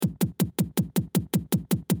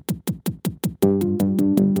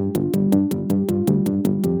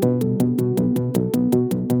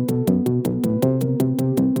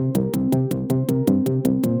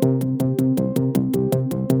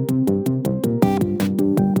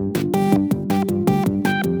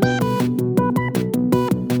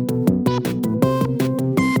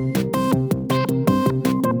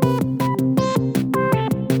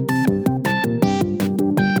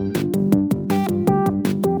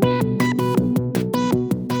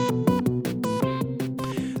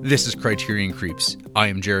This is Criterion Creeps. I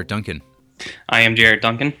am Jarrett Duncan. I am Jarrett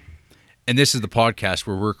Duncan. And this is the podcast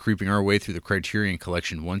where we're creeping our way through the Criterion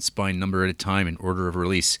Collection, one spine number at a time in order of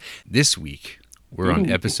release. This week, we're on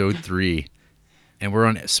episode 3. And we're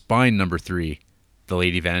on spine number 3, The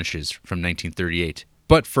Lady Vanishes from 1938.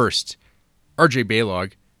 But first, RJ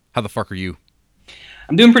Baylog, how the fuck are you?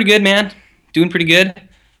 I'm doing pretty good, man. Doing pretty good.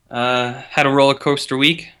 Had a roller coaster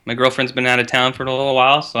week. My girlfriend's been out of town for a little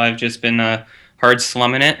while, so I've just been hard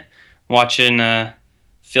slumming it, watching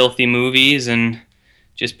filthy movies and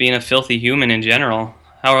just being a filthy human in general.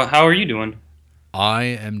 How are you doing? I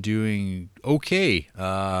am doing okay.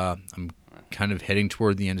 I'm kind of heading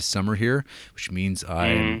toward the end of summer here, which means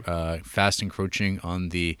I'm fast encroaching on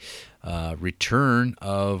the return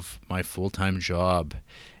of my full-time job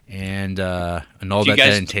and all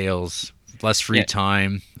that entails. Less free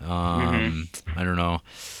time. I don't know,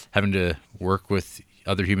 having to work with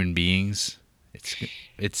other human beings.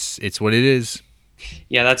 It's what it is.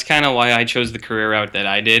 Yeah, that's kind of why I chose the career route that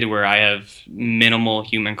I did, where I have minimal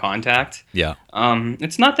human contact. Yeah.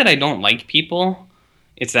 It's not that I don't like people.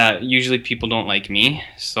 It's that usually people don't like me.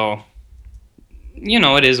 So,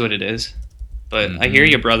 it is what it is. But I hear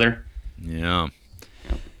you, brother. Yeah.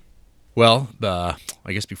 Well, I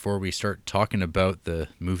guess before we start talking about the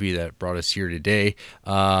movie that brought us here today,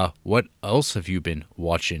 what else have you been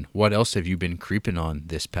watching? What else have you been creeping on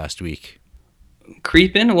this past week?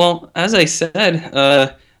 Creeping? Well, as I said,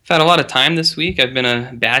 I've had a lot of time this week. I've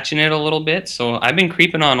been batching it a little bit, so I've been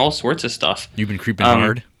creeping on all sorts of stuff. You've been creeping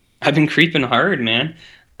hard? I've been creeping hard, man.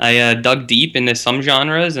 I dug deep into some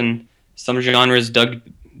genres, and some genres dug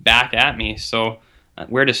back at me. So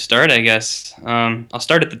where to start, I guess? I'll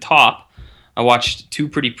start at the top. I watched two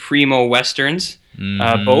pretty primo westerns.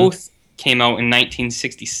 Both came out in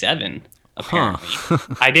 1967, apparently.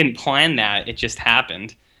 I didn't plan that. It just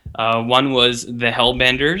happened. One was The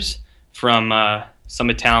Hellbenders from some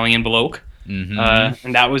Italian bloke.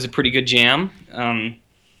 And that was a pretty good jam.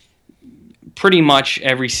 Pretty much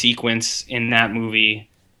every sequence in that movie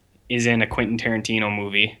is in a Quentin Tarantino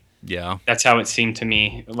movie. Yeah. That's how it seemed to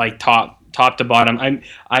me, like top to bottom.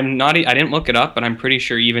 I didn't look it up, but I'm pretty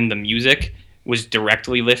sure even the music was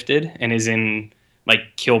directly lifted and is in like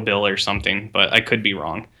Kill Bill or something, but I could be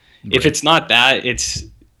wrong. Right. If it's not that, it's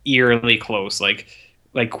eerily close. Like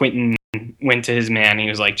Quentin went to his man and he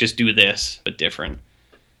was like, just do this, but different.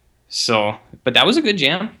 So, but that was a good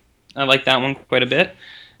jam. I like that one quite a bit.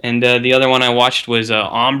 And the other one I watched was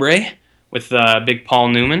Hombre with Big Paul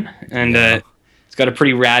Newman. And it's got a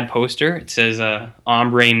pretty rad poster. It says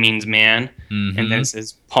Hombre means man. And then it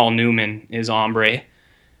says Paul Newman is Hombre.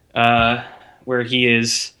 Where he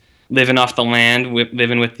is living off the land,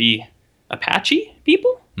 living with the Apache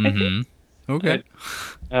people, I think. Okay.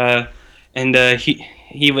 And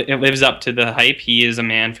he lives up to the hype. He is a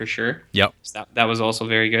man for sure. Yep. So that was also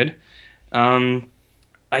very good.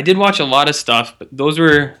 I did watch a lot of stuff, but those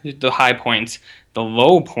were the high points. The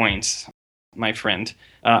low points, my friend,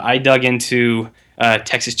 I dug into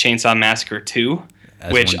Texas Chainsaw Massacre 2,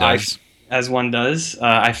 as one does.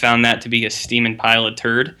 I found that to be a steaming pile of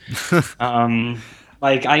turd. I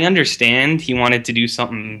understand he wanted to do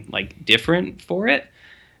something like different for it,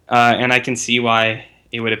 and I can see why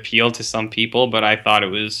it would appeal to some people, but I thought it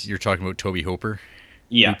was... You're talking about Toby Hooper?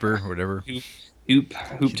 Yeah. Hooper, whatever.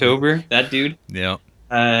 Hooptober, that dude. Yeah.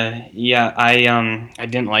 I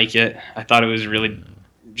didn't like it. I thought it was really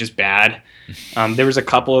just bad. There was a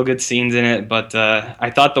couple of good scenes in it, but I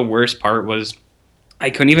thought the worst part was I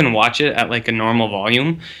couldn't even watch it at like a normal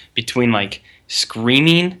volume between like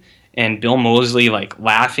screaming and Bill Moseley like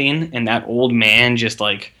laughing and that old man just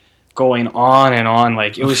like going on and on.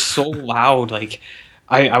 Like it was so loud. Like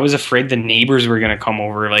I was afraid the neighbors were going to come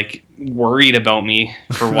over, like worried about me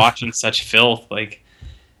for watching such filth. Like,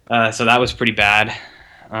 so that was pretty bad.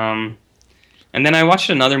 And then I watched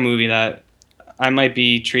another movie that I might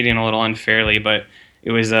be treating a little unfairly, but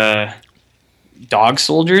it was Dog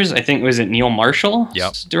Soldiers. I think, was it Neil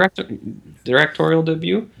Marshall's directorial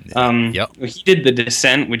debut? He did The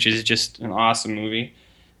Descent, which is just an awesome movie.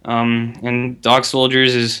 And Dog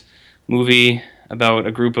Soldiers is a movie about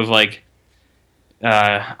a group of like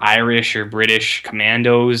Irish or British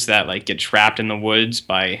commandos that like get trapped in the woods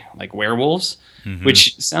by like werewolves,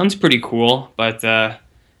 which sounds pretty cool, but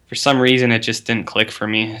for some reason it just didn't click for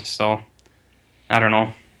me. So I don't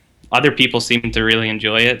know. Other people seem to really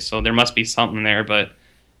enjoy it, so there must be something there, but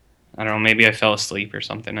I don't know, maybe I fell asleep or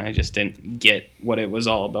something. I just didn't get what it was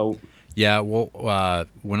all about. Yeah, well,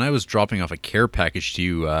 when I was dropping off a care package to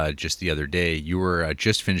you just the other day, you were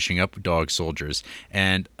just finishing up Dog Soldiers,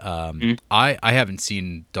 and Mm. I haven't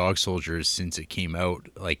seen Dog Soldiers since it came out,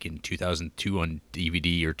 like in 2002 on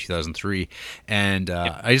DVD or 2003, and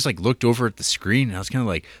Yep. I just like looked over at the screen and I was kind of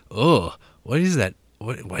like, oh, what is that?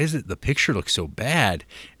 Why is it the picture looks so bad?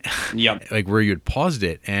 Yep. Like where you had paused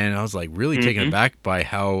it, and I was like really taken Hmm. aback by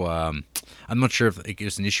how I'm not sure if it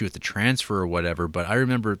was an issue with the transfer or whatever, but I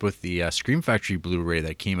remember with the Scream Factory Blu-ray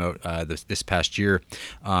that came out this past year,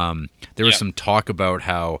 there was Yep. some talk about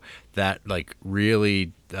how that like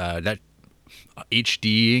really that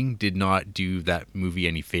HDing did not do that movie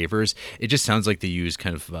any favors. It just sounds like they used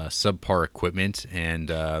kind of subpar equipment and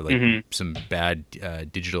like Hmm. some bad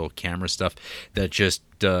digital camera stuff that just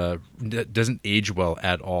doesn't age well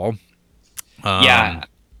at all. Yeah. Um,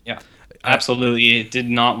 Yeah. I, Absolutely. It did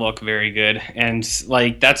not look very good. And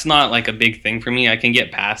like that's not like a big thing for me. I can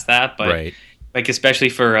get past that, but right. like especially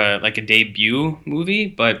for like a debut movie,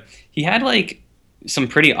 but he had like some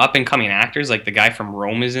pretty up and coming actors, like the guy from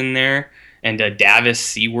Rome is in there, and Davis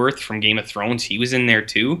Seaworth from Game of Thrones, he was in there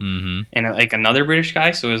too, Mm-hmm. and like another British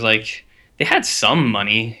guy. So it was like they had some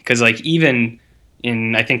money because like even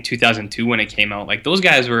in I think 2002 when it came out, like those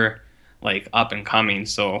guys were like up and coming.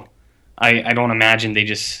 So I don't imagine they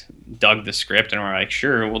just dug the script and were like,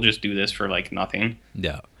 sure, we'll just do this for like nothing.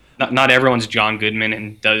 Yeah. Not everyone's John Goodman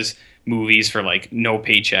and does movies for like no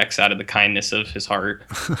paychecks out of the kindness of his heart.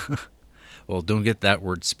 Well, don't get that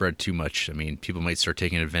word spread too much. I mean, people might start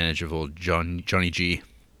taking advantage of old Johnny G.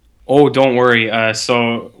 Oh, don't worry.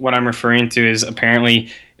 So what I'm referring to is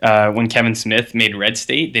apparently when Kevin Smith made Red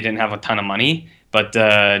State, they didn't have a ton of money, but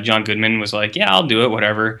John Goodman was like, "Yeah, I'll do it,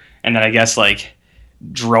 whatever." And then I guess like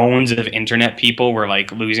drones of internet people were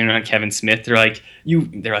like losing on Kevin Smith. They're like, "You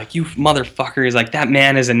motherfuckers! Like that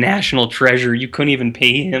man is a national treasure. You couldn't even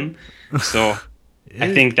pay him." So I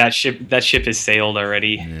Eh, think that ship has sailed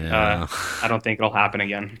already. yeah. I don't think it'll happen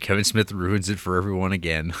again. Kevin Smith ruins it for everyone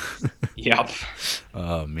again. Yep.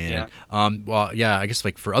 Oh man. Yeah. Well, yeah. I guess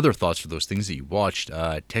like for other thoughts for those things that you watched,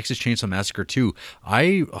 Texas Chainsaw Massacre 2.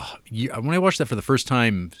 When I watched that for the first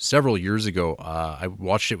time several years ago, I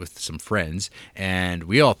watched it with some friends, and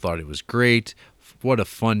we all thought it was great. What a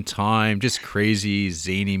fun time! Just crazy,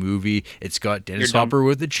 zany movie. It's got You're Dennis dumb. Hopper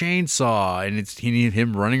with the chainsaw, and it's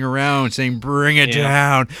him running around saying, "Bring it Yeah.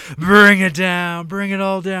 down, bring it down, bring it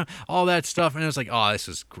all down," all that stuff. And it was like, oh, this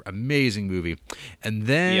is amazing movie. And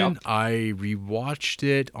then Yep. I rewatched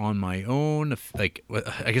it on my own, like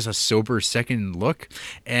I guess a sober second look,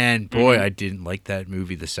 and boy, Hmm. I didn't like that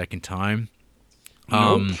movie the second time. Nope.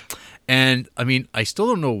 Um, and I mean, I still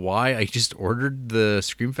don't know why I just ordered the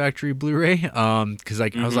Scream Factory Blu-ray. Because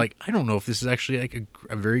like I was Hmm. like, I don't know if this is actually like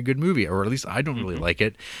a very good movie, or at least I don't really Hmm. like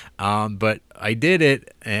it. But I did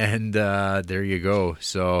it, and there you go.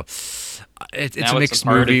 So it's a Now it's a mixed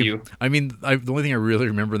part of movie. you. I mean, the only thing I really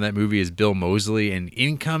remember in that movie is Bill Moseley and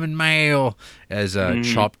Incoming Mail as Mm.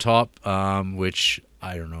 Chop Top, which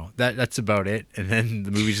I don't know. That's about it. And then the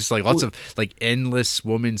movie's just like lots of like endless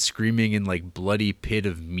woman screaming in like bloody pit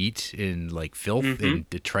of meat in like filth Hmm. and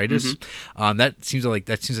detritus. Hmm. That seems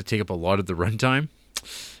to take up a lot of the runtime. Oh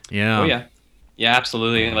Yeah. yeah, yeah,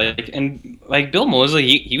 absolutely. Like Bill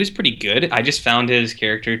Moseley, he was pretty good. I just found his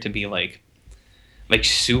character to be like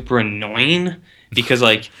super annoying because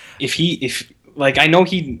like if like I know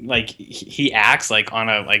he acts like on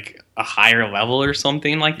a higher level or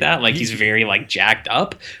something like that. Like he's very like jacked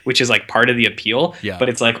up, which is like part of the appeal. Yeah. But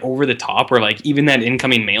it's like over the top where like even that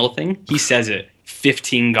incoming mail thing, he says it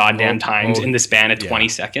 15 goddamn times in the span of 20 yeah.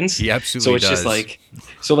 seconds. He So absolutely it's just does. like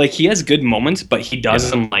so like he has good moments, but he does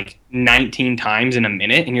Yeah. them like 19 times in a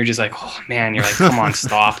minute and you're just like, "Oh man, you're like, come on,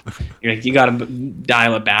 stop." You're like, "You got to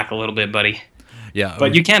dial it back a little bit, buddy." Yeah.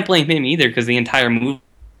 But you can't blame him either because the entire movie.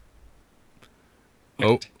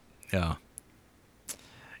 Oh, yeah.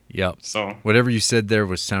 Yeah. So Whatever you said there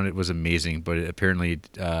was amazing, but it apparently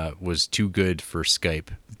was too good for Skype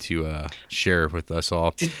to share with us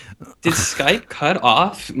all. did Skype cut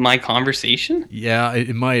off my conversation? Yeah,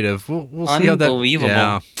 it might have. We'll see how that. Unbelievable.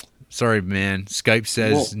 Yeah. Sorry, man. Skype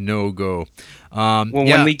says Well, no go. well,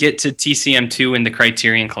 Yeah. when we get to TCM2 in the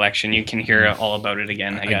Criterion Collection, you can hear all about it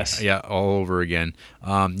again, I guess. Yeah, all over again.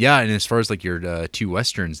 Yeah, and as far as like your two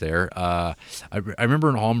westerns there, I remember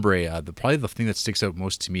in Hombre, probably the thing that sticks out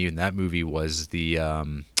most to me in that movie was the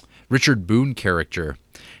Richard Boone character.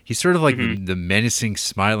 He's sort of like the menacing,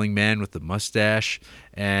 smiling man with the mustache,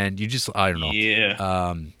 and you just I don't know.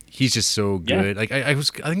 Yeah. he's just so Yeah. good. Like I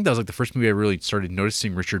think that was like the first movie I really started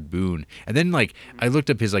noticing Richard Boone. And then like I looked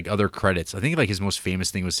up his like other credits. I think like his most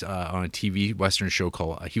famous thing was on a TV Western show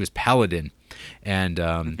called he was Paladin. And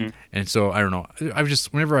so I don't know. I was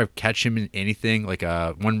just whenever I catch him in anything, like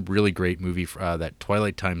one really great movie that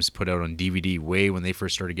Twilight Times put out on DVD way when they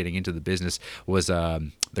first started getting into the business was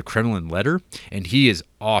The Kremlin Letter, and he is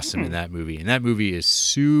awesome in that movie. And that movie is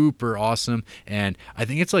super awesome. And I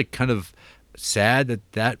think it's like kind of sad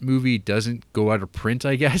that that movie doesn't go out of print,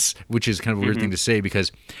 I guess, which is kind of a weird thing to say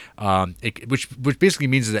because which basically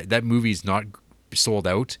means that that movie's not sold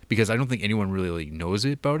out because I don't think anyone really knows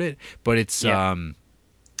about it, but it's John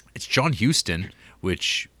Huston,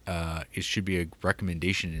 which it should be a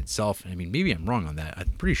recommendation in itself. I mean, maybe I'm wrong on that. I'm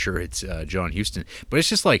pretty sure it's John Huston, but it's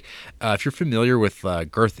just like if you're familiar with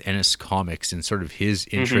Garth Ennis comics and sort of his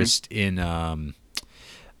interest in kind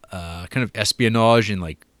of espionage and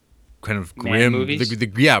like kind of grim, movies?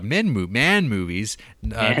 man movies,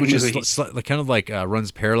 which is like kind of like runs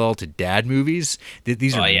parallel to dad movies.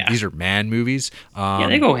 These are man movies.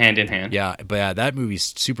 They go hand in hand. Yeah, but yeah, that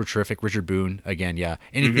movie's super terrific. Richard Boone again. Yeah,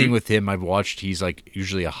 anything with him I've watched, he's like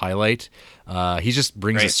usually a highlight. He just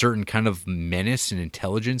brings a certain kind of menace and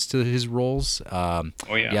intelligence to his roles.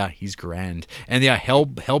 Yeah, he's grand. And yeah,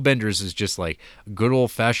 Hellbenders is just like good old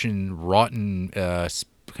fashioned rotten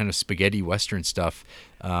kind of spaghetti western stuff.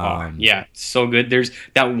 So good. There's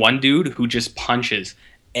that one dude who just punches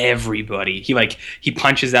everybody. He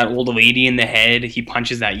punches that old lady in the head. He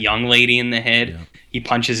punches that young lady in the head. Yeah. He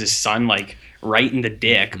punches his son like right in the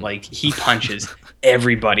dick. Like he punches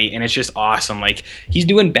everybody, and it's just awesome. Like he's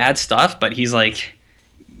doing bad stuff, but he's like,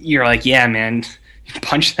 you're like, yeah, man,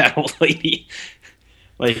 punch that old lady.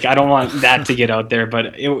 Like I don't want that to get out there,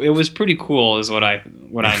 but it was pretty cool, is what I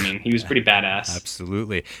mean. He was pretty badass.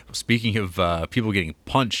 Absolutely. Speaking of people getting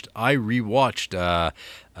punched, I rewatched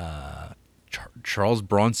Charles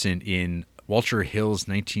Bronson in Walter Hill's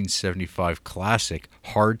 1975 classic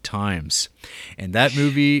Hard Times, and that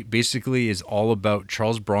movie basically is all about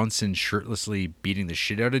Charles Bronson shirtlessly beating the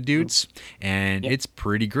shit out of dudes, and it's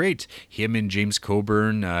pretty great. Him and James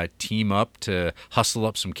Coburn team up to hustle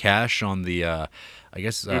up some cash on the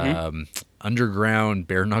underground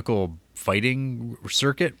bare knuckle fighting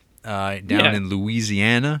circuit down in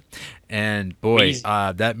Louisiana. And boy,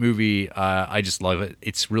 that movie, I just love it.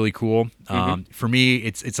 It's really cool. For me,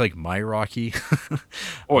 it's like my Rocky.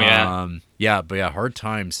 But Hard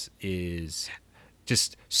Times is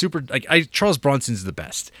just super. Like Charles Bronson's the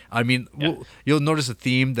best. I mean, you'll notice a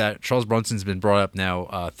theme that Charles Bronson's been brought up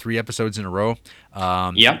now 3 episodes in a row. He's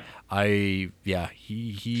won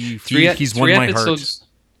my heart.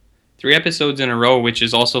 3 episodes in a row, which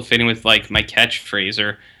is also fitting with like my catchphrase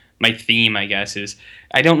or my theme, I guess, is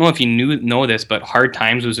I don't know if you know this, but Hard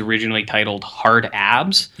Times was originally titled Hard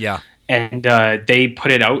Abs. Yeah. And they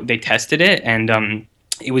put it out, they tested it, and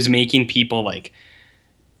it was making people like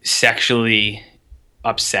sexually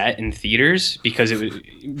upset in theaters because it was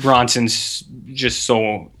Bronson's just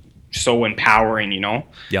so empowering, you know?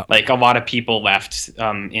 Yeah. Like a lot of people left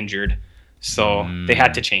injured. So they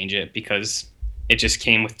had to change it because it just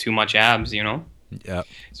came with too much abs, you know? Yeah.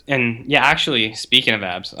 And yeah, actually, speaking of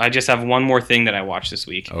abs, I just have one more thing that I watched this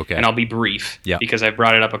week. Okay. And I'll be brief because I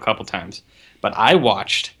brought it up a couple times. But I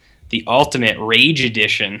watched the Ultimate Rage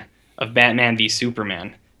Edition of Batman v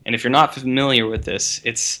Superman. And if you're not familiar with this,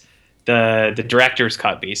 it's the director's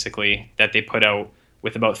cut, basically, that they put out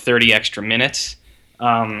with about 30 extra minutes.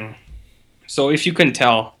 So if you couldn't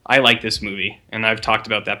tell, I like this movie, and I've talked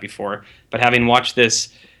about that before. But having watched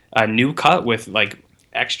this new cut with like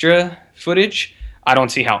extra footage, I don't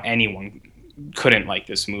see how anyone couldn't like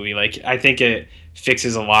this movie. Like, I think it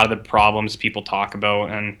fixes a lot of the problems people talk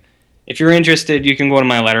about. And if you're interested, you can go to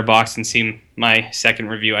my Letterboxd and see my second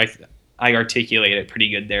review. I articulate it pretty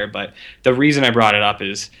good there. But the reason I brought it up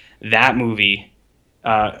is that movie,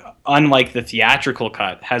 unlike the theatrical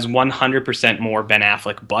cut, has 100% more Ben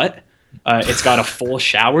Affleck butt. It's got a full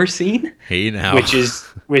shower scene. Hey now. Which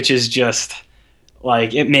is just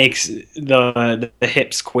like, it makes the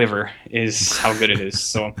hips quiver is how good it is.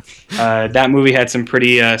 So that movie had some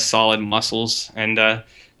pretty solid muscles, and the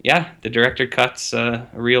director cut's a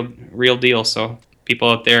real deal. So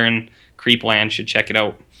people out there in Creepland should check it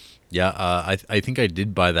out. Yeah, I think I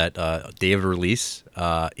did buy that day of release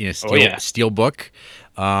in a steel book.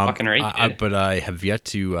 Fucking right. But I have yet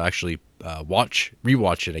to actually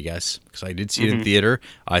rewatch it, I guess, because I did see it in theater.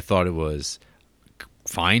 I thought it was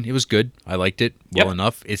fine. It was good. I liked it well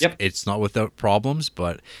enough. It's not without problems,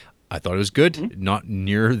 but I thought it was good. Not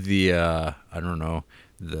near the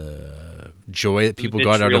the joy that people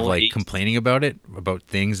got out of like complaining about it, about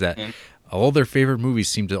things that all their favorite movies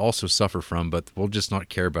seem to also suffer from, but we'll just not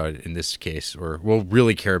care about it in this case, or we'll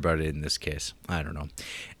really care about it in this case. I don't know.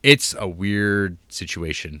 It's a weird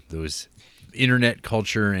situation, those internet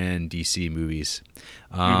culture and DC movies.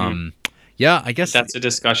 Yeah, I guess That's a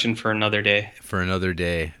discussion for another day. for another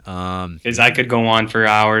day. Because I could go on for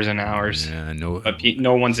hours and hours, Yeah, but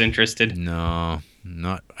no one's interested. no,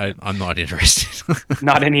 not. I'm not interested.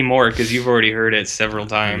 Not anymore, because you've already heard it several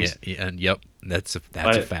times. Yep. That's a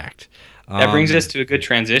But fact. that brings us to a good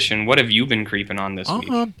transition. What have you been creeping on this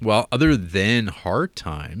week? Well, other than Hard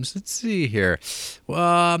Times, let's see here.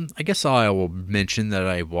 Well, I guess I will mention that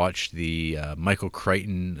I watched the Michael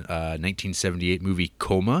Crichton 1978 movie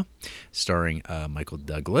Coma, starring Michael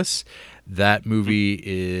Douglas. That movie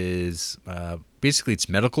is basically it's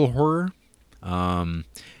medical horror. Oh,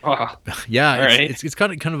 Yeah, all right. it's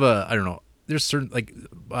kind of a, I don't know. There's certain like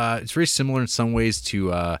it's very similar in some ways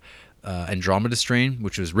to Andromeda Strain,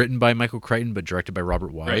 which was written by Michael Crichton but directed by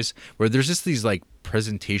Robert Wise, where there's just these like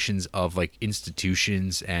presentations of like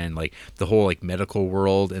institutions and like the whole like medical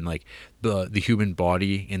world and like the human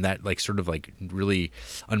body in that like sort of like really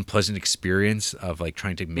unpleasant experience of like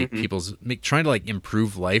trying to make trying to like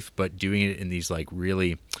improve life, but doing it in these like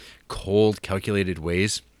really cold, calculated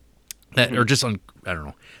ways that are just I don't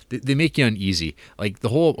know. They make you uneasy. Like the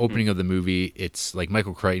whole opening of the movie, it's like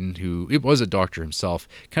Michael Crichton, who it was a doctor himself,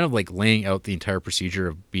 kind of like laying out the entire procedure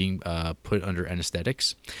of being put under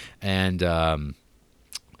anesthetics, and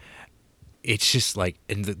it's just like,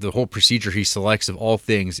 and the whole procedure he selects of all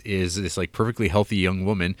things is this like perfectly healthy young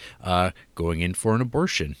woman going in for an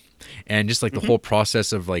abortion, and just like the whole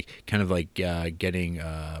process of like kind of like getting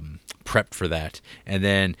prepped for that, and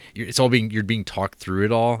then you're being talked through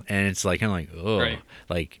it all, and it's like kind of like, oh,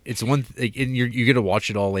 like it's one like, and you get to watch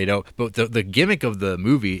it all laid out. But the gimmick of the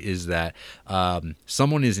movie is that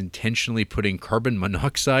someone is intentionally putting carbon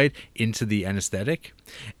monoxide into the anesthetic,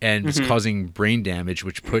 and it's causing brain damage,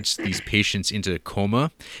 which puts these patients into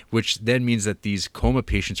coma, which then means that these coma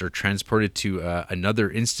patients are transported to another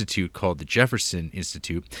institute called the Jefferson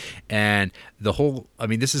Institute, and the whole, I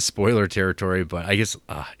mean, this is spoiler territory, but I guess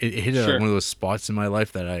it hit one of those spots in my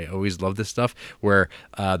life that I always love this stuff, where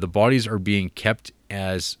the bodies are being kept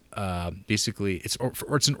as basically it's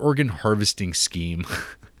an organ harvesting scheme.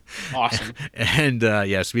 Awesome. And so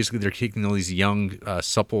basically they're taking all these young,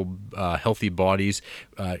 supple, healthy bodies,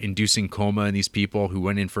 inducing coma in these people who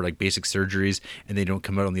went in for like basic surgeries and they don't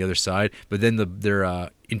come out on the other side. But then their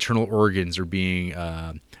internal organs are being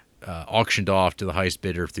auctioned off to the highest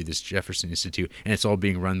bidder through this Jefferson Institute, and it's all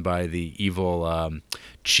being run by the evil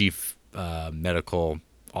chief medical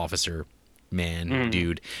officer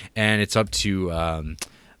dude, and it's up to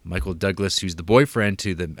Michael Douglas, who's the boyfriend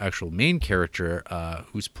to the actual main character,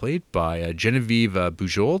 who's played by Genevieve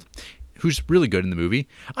Bujold, who's really good in the movie.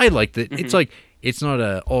 I liked it. It's like, it's not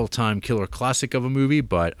an all-time killer classic of a movie,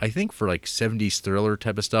 but I think for like 70s thriller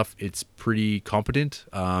type of stuff, it's pretty competent.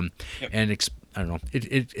 And I don't know,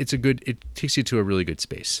 it's a good, it takes you to a really good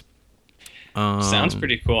space. Sounds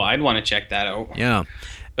pretty cool. I'd want to check that out. Yeah.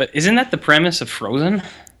 But isn't that the premise of Frozen?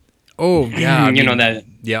 Oh yeah, I mean, know that.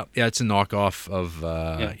 Yeah, it's a knockoff of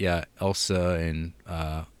Elsa and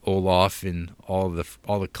Olaf and all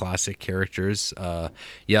the classic characters.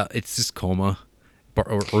 It's just coma,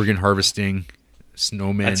 organ harvesting,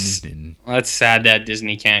 snowmen. That's sad that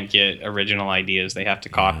Disney can't get original ideas. They have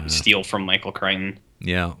to steal from Michael Crichton.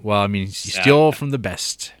 Yeah, well, I mean, steal from the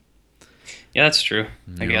best. Yeah, that's true.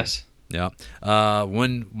 I guess. Yeah.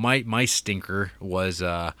 My stinker was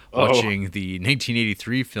watching the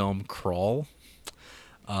 1983 film Crawl.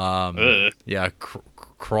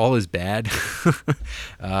 Crawl is bad.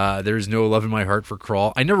 There's no love in my heart for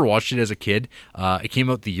Crawl. I never watched it as a kid. It came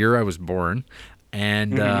out the year I was born.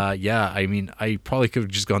 And I mean, I probably could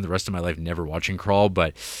have just gone the rest of my life never watching Crawl,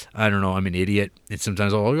 but I don't know. I'm an idiot, and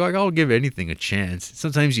sometimes I'll give anything a chance.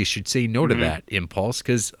 Sometimes you should say no to that impulse,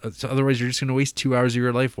 because otherwise you're just going to waste 2 hours of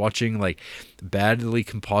your life watching like badly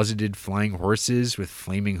composited flying horses with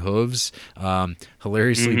flaming hooves,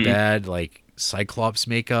 hilariously bad like Cyclops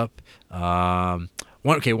makeup. One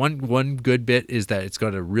good bit is that it's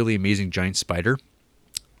got a really amazing giant spider.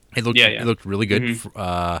 It looked really good.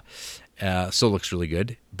 So looks really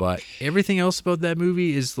good, but everything else about that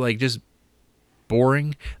movie is like just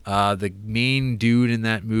boring. The main dude in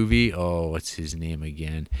that movie, what's his name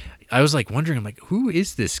again? I was like wondering, I'm like, who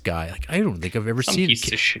is this guy? Like, I don't think I've ever seen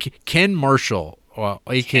Ken Marshall,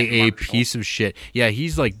 aka piece of shit. Yeah,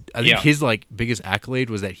 he's like, I think his like biggest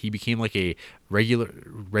accolade was that he became like a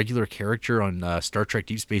regular character on Star Trek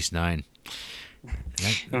Deep Space Nine.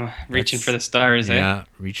 Reaching for the stars,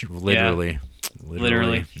 reaching literally.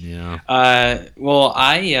 Literally. Yeah. Well,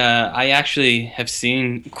 I actually have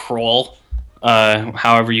seen Kroll,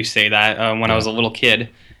 however you say that, when I was a little kid.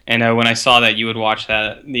 And when I saw that you would watch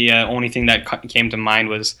that, the only thing that came to mind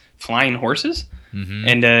was flying horses. Mm-hmm.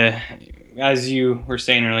 And as you were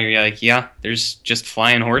saying earlier, you're like, yeah, there's just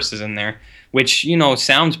flying horses in there, which,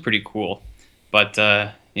 sounds pretty cool. But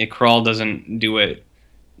Kroll doesn't do it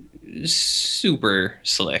super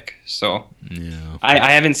slick. So Yeah.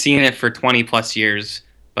 I haven't seen it for 20 plus years,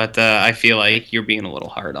 but I feel like you're being a little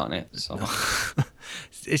hard on it. So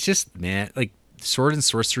It's just, man, like sword and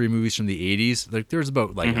sorcery movies from the 80s, like there's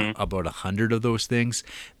about about 100 of those things,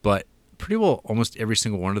 but pretty well almost every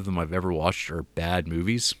single one of them I've ever watched are bad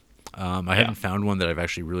movies. I haven't found one that I've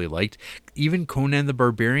actually really liked. Even Conan the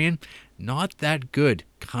Barbarian, not that good.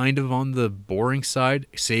 Kind of on the boring side,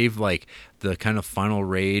 save like the kind of final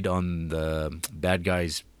raid on the bad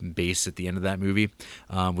guy's base at the end of that movie,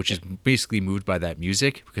 which is basically moved by that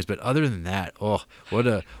music. But other than that, oh, what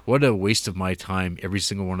a waste of my time. Every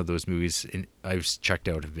single one of those movies I've checked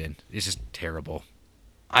out have been. It's just terrible.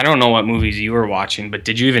 I don't know what movies you were watching, but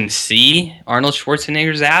did you even see Arnold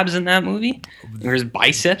Schwarzenegger's abs in that movie? Or his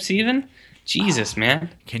biceps even? Jesus, man.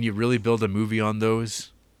 Can you really build a movie on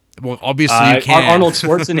those? Well, obviously you can. Arnold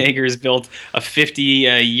Schwarzenegger has built a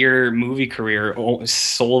 50-year movie career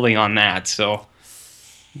solely on that. So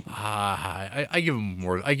I give him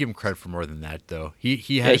more. I give him credit for more than that, though.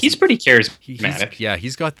 He's pretty charismatic.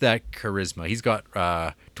 He's got that charisma. He's got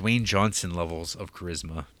Dwayne Johnson levels of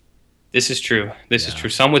charisma. This is true. This is true.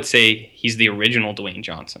 Some would say he's the original Dwayne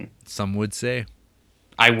Johnson. Some would say.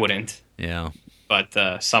 I wouldn't. Yeah.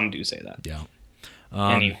 But some do say that. Yeah.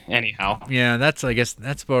 Anyhow. Yeah, I guess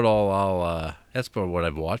that's about all. That's about what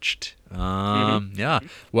I've watched. Yeah.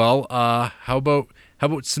 Well, how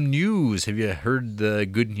about some news? Have you heard the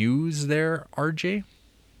good news there, RJ?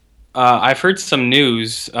 I've heard some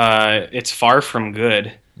news. It's far from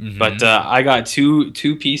good. Mm-hmm. But I got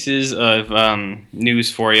two pieces of news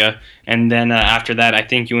for you, and then after that, I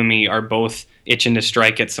think you and me are both itching to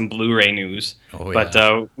strike at some Blu-ray news. Oh, yeah.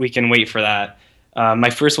 But we can wait for that. My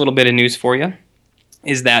first little bit of news for you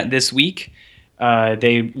is that this week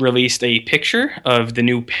they released a picture of the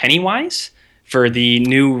new Pennywise for the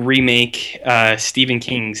new remake, Stephen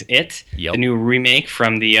King's It, the new remake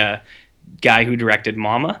from the guy who directed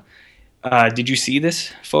Mama. Did you see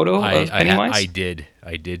this photo of Pennywise?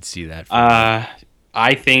 I did see that photo.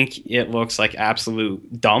 I think it looks like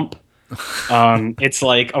absolute dump. It's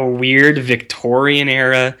like a weird Victorian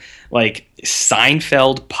era, like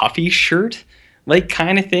Seinfeld puffy shirt, like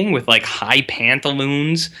kind of thing with like high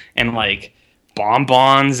pantaloons and like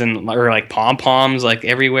bonbons or like pom-poms like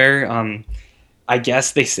everywhere. I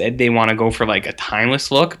guess they said they want to go for like a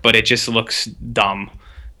timeless look, but it just looks dumb.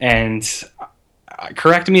 And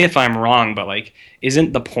correct me if I'm wrong, but like,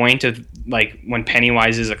 isn't the point of like when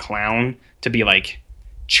Pennywise is a clown to be like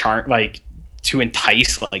to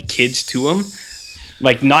entice like kids to him,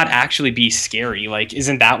 like not actually be scary? Like,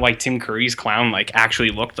 isn't that why Tim Curry's clown like actually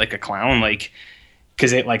looked like a clown? Like,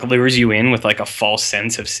 because it like lures you in with like a false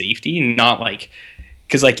sense of safety, not like.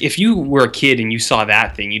 Because, like, if you were a kid and you saw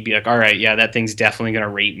that thing, you'd be like, all right, yeah, that thing's definitely going to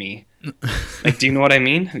rape me. Like, do you know what I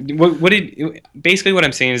mean? Basically what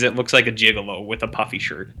I'm saying is it looks like a gigolo with a puffy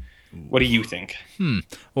shirt. What do you think?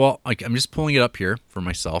 Well, like, I'm just pulling it up here for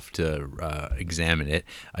myself to examine it.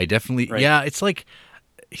 I definitely, yeah, it's like,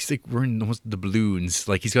 he's like wearing almost the balloons.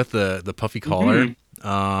 Like, he's got the puffy collar.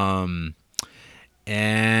 Mm-hmm.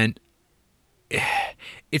 And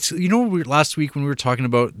it's, last week when we were talking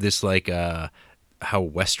about this, like, how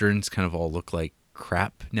Westerns kind of all look like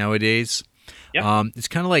crap nowadays. Yeah. It's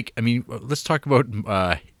kind of like, I mean, let's talk about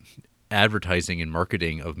advertising and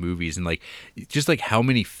marketing of movies and like just like how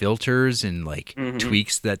many filters and like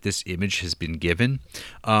tweaks that this image has been given.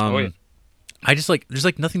 I just like, there's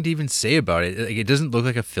like nothing to even say about it. Like, it doesn't look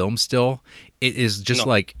like a film still. It is just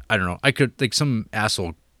like, I don't know. I could like some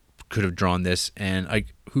asshole could have drawn this and I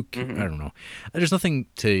don't know. There's nothing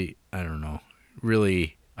to, I don't know,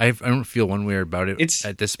 really. I don't feel one way about it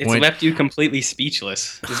at this point. It's left you completely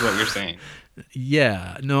speechless, is what you're saying.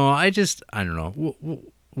 Yeah. No, I don't know.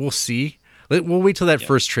 We'll see. We'll wait till that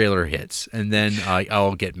first trailer hits, and then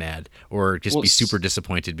I'll get mad or just be super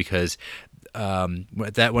disappointed because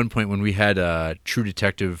at that one point when we had True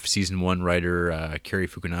Detective season 1 writer Cary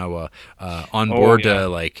Fukunaga on board to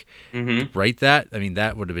like write that, I mean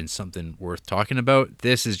that would have been something worth talking about.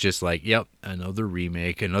 This is just like, yep, another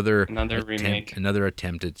remake, another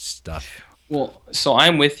attempt at stuff. Well, so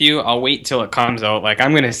I'm with you. I'll wait till it comes out. Like,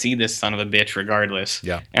 I'm gonna see this son of a bitch regardless.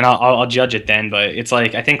 Yeah. And I'll judge it then. But it's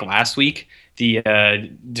like, I think last week the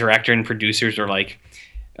director and producers were like,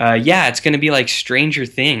 yeah, it's going to be like Stranger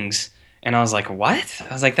Things. And I was like, what?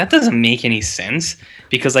 I was like, that doesn't make any sense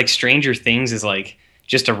because like Stranger Things is like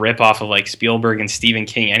just a rip off of like Spielberg and Stephen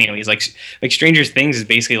King. Anyways, like Stranger Things is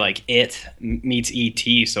basically like It meets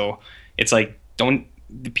E.T. So it's like, don't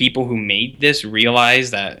the people who made this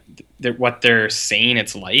realize that what they're saying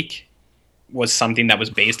it's like was something that was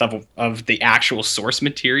based off of the actual source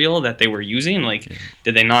material that they were using? Like,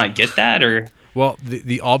 did they not get that or? Well,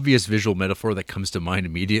 the obvious visual metaphor that comes to mind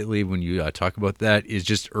immediately when you talk about that is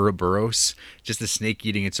just Ouroboros, just a snake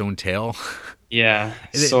eating its own tail. Yeah.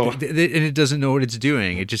 And So it doesn't know what it's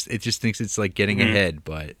doing. It just thinks it's like getting ahead,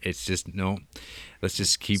 but it's just no. Let's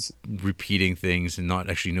just keep repeating things and not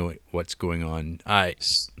actually know what's going on.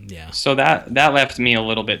 Yeah. so that left me a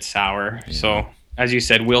little bit sour. Yeah. So as you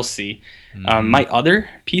said, we'll see. My other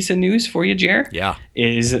piece of news for you, Jer, Yeah.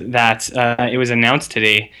 is that it was announced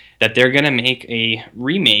today that they're going to make a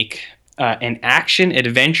remake, an action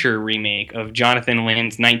adventure remake of Jonathan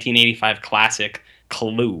Lynn's 1985 classic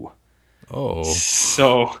Clue. Oh.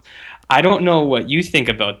 So I don't know what you think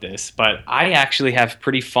about this, but I actually have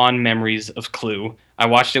pretty fond memories of Clue. I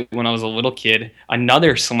watched it when I was a little kid.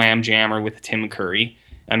 Another slam jammer with Tim Curry.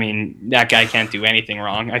 I mean, that guy can't do anything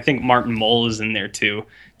wrong. I think Martin Mull is in there too.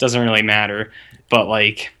 Doesn't really matter. But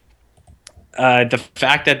like the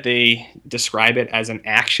fact that they describe it as an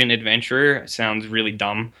action adventure sounds really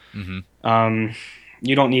dumb.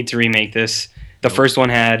 You don't need to remake this. The first one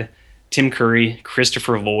had Tim Curry,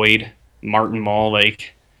 Christopher Lloyd, Martin Mull,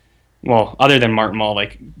 like, well, other than Martin Mull,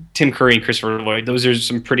 like Tim Curry and Christopher Lloyd, those are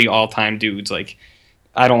some pretty all-time dudes. Like,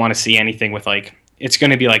 I don't want to see anything with like, it's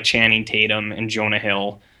going to be like Channing Tatum and Jonah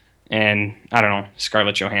Hill, and I don't know,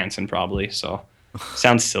 Scarlett Johansson probably. So,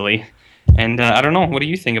 sounds silly. And I don't know. What do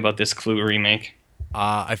you think about this Clue remake?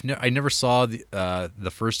 I never saw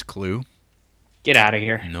the first Clue. Get out of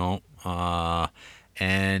here. No.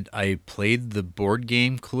 And I played the board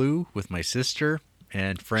game Clue with my sister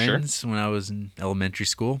and friends when I was in elementary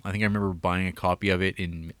school. I think I remember buying a copy of it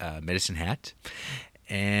in Medicine Hat.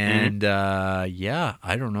 And yeah,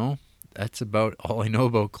 I don't know. That's about all I know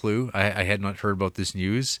about Clue. I had not heard about this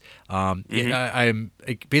news. Yeah, I'm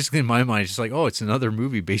basically in my mind, it's just like, oh, it's another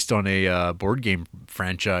movie based on a board game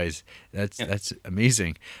franchise. That's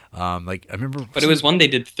amazing. Like I remember, but it was one they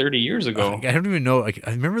did 30 years ago. I don't even know. Like I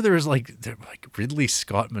remember there was like Ridley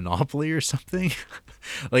Scott Monopoly or something.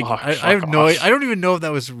 Like I have no. I don't even know if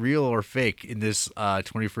that was real or fake in this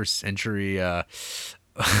 21st century.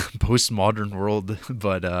 Postmodern world,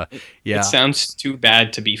 but yeah, it sounds too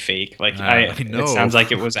bad to be fake. Like I know. It sounds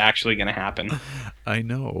like it was actually going to happen. I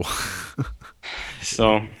know.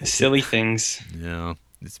 So silly things. Yeah,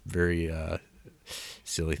 it's very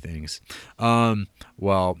silly things.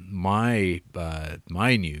 Well, my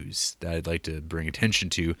news that I'd like to bring attention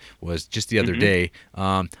to was just the other day.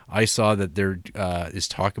 I saw that there is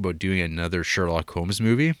talk about doing another Sherlock Holmes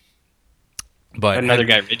movie. But another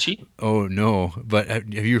guy, Ritchie? Oh no! But have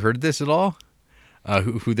you heard this at all?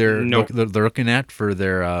 Who they're looking at for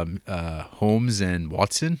their Holmes and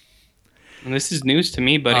Watson? And this is news to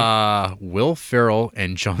me, buddy. Will Ferrell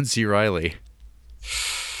and John C. Reilly.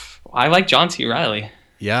 I like John C. Reilly.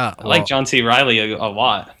 Yeah, I like John C. Reilly a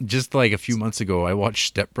lot. Just like a few months ago, I watched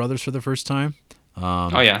Step Brothers for the first time.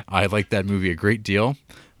 Oh yeah, I liked that movie a great deal.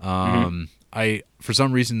 For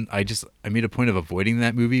some reason, I made a point of avoiding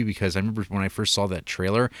that movie because I remember when I first saw that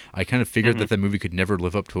trailer, I kind of figured that movie could never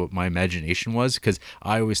live up to what my imagination was, because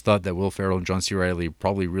I always thought that Will Ferrell and John C. Reilly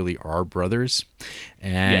probably really are brothers.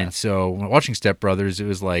 And so when watching Step Brothers, it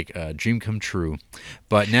was like a dream come true.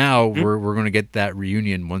 But now we're going to get that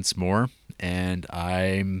reunion once more, and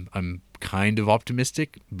I'm kind of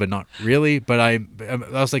optimistic, but not really. But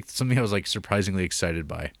that was like something I was like surprisingly excited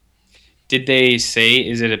by. Did they say,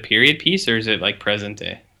 is it a period piece or is it like present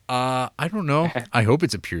day? I don't know. I hope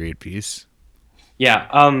it's a period piece. Yeah.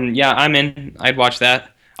 Yeah, I'm in. I'd watch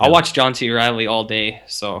that. I'll watch John C. Reilly all day.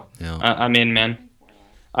 So I'm in, man.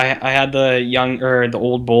 I had the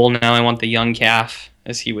old bull. Now I want the young calf,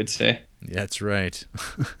 as he would say. Yeah, that's right.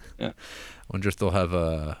 Yeah. I wonder if they'll have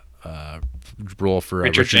a role for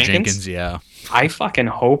Richard Jenkins. Yeah. I fucking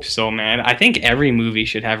hope so, man. I think every movie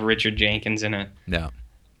should have Richard Jenkins in it. Yeah.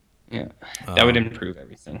 Yeah, that would improve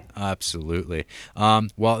everything. Absolutely.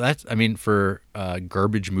 Well, for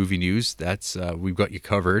garbage movie news, that's we've got you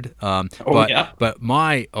covered. But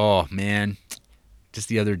man, just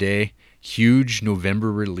the other day, huge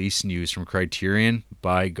November release news from Criterion.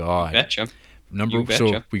 By God, Betcha.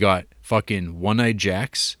 So we got fucking One-Eyed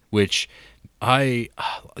Jacks, which a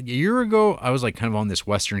year ago, I was like kind of on this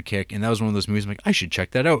Western kick, and that was one of those movies I'm like, I should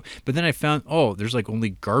check that out. But then I found, there's like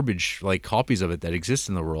only garbage like copies of it that exist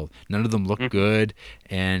in the world. None of them look good,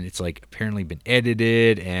 and it's like apparently been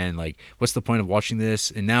edited, and like, what's the point of watching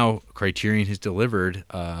this? And now Criterion has delivered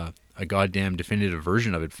a goddamn definitive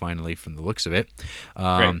version of it finally, from the looks of it.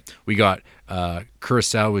 We got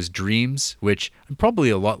Kurosawa's Dreams, which I'm probably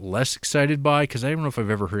a lot less excited by because I don't know if I've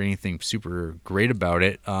ever heard anything super great about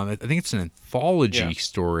it. I think it's an anthology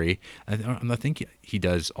story. I think he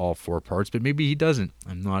does all 4 parts, but maybe he doesn't.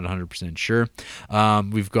 I'm not 100% sure.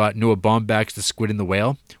 We've got Noah Baumbach's The Squid and the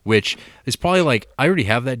Whale, which is probably like, I already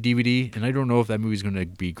have that DVD, and I don't know if that movie's going to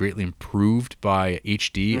be greatly improved by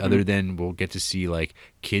HD, other than we'll get to see like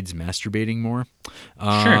kids masturbating more.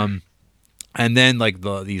 And then like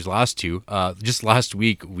these last two, just last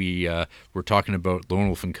week we were talking about Lone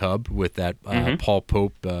Wolf and Cub with that Paul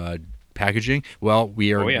Pope packaging. Well,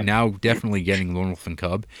 we are now definitely getting Lone Wolf and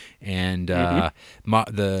Cub, and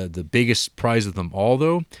the biggest prize of them all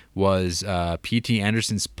though was P.T.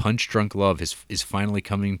 Anderson's Punch Drunk Love is finally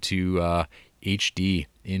coming to HD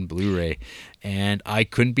in Blu-ray, and I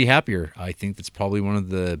couldn't be happier. I think that's probably one of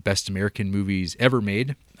the best American movies ever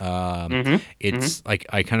made. It's like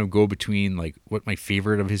I kind of go between like what my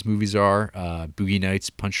favorite of his movies are: Boogie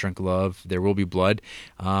Nights, Punch Drunk Love, There Will Be Blood,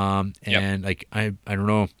 and like I don't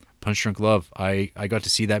know. Punch Drunk Love. I got to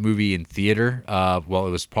see that movie in theater. Well,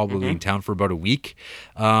 it was probably in town for about a week.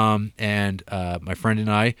 And my friend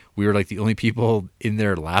and I, we were like the only people in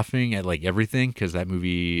there laughing at like everything, because that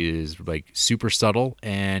movie is like super subtle,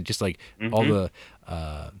 and just like all the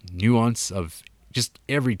nuance of just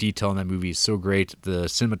every detail in that movie is so great. The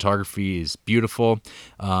cinematography is beautiful.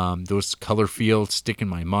 Those color fields stick in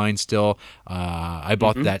my mind still. I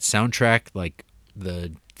bought that soundtrack like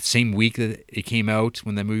the same week that it came out,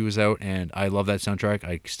 when that movie was out, and I love that soundtrack.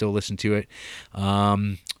 I still listen to it.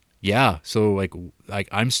 So like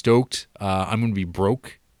I'm stoked. I'm gonna be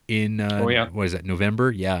broke in what is that,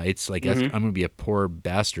 November? Yeah, it's like I'm gonna be a poor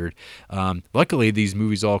bastard. Luckily these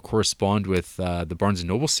movies all correspond with the Barnes and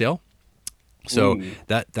Noble sale, so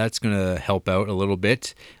that's gonna help out a little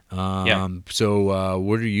bit. So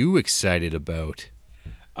what are you excited about?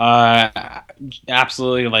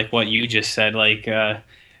 Absolutely, like what you just said. Like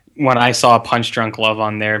when I saw Punch Drunk Love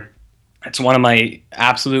on there, it's one of my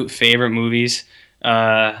absolute favorite movies.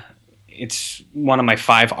 It's one of my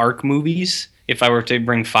 5 arc movies. If I were to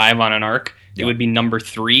bring 5 on an arc, it would be number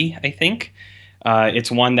 3, I think.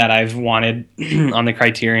 It's one that I've wanted on the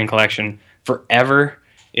Criterion Collection forever.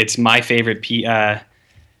 It's my favorite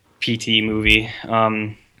PT movie.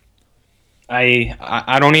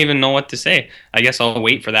 I don't even know what to say. I guess I'll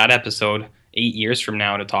wait for that episode 8 years from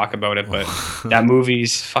now to talk about it, but that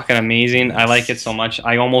movie's fucking amazing. I like it so much.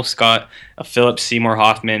 I almost got a Philip Seymour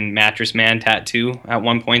Hoffman Mattress Man tattoo at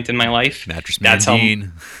one point in my life. Mattress Man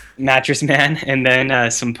Dean. Mattress Man, and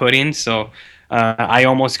then some pudding. So I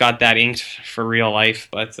almost got that inked for real life,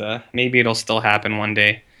 but maybe it'll still happen one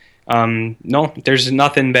day. No, there's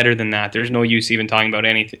nothing better than that. There's no use even talking about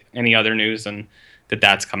any other news than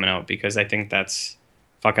that's coming out, because I think that's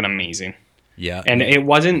fucking amazing. Yeah. And it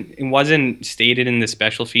wasn't stated in the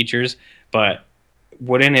special features, but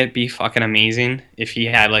wouldn't it be fucking amazing if he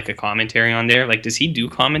had like a commentary on there? Like, does he do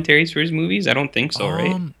commentaries for his movies? I don't think so,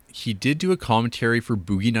 right? He did do a commentary for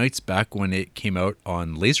Boogie Nights back when it came out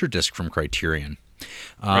on Laserdisc from Criterion,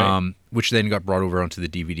 which then got brought over onto the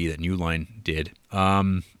DVD that New Line did.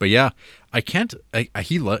 But yeah,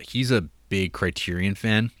 he's a big Criterion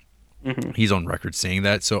fan. He's on record saying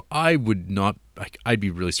that, so I would not. I'd be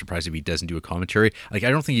really surprised if he doesn't do a commentary. Like, I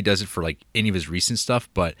don't think he does it for like any of his recent stuff,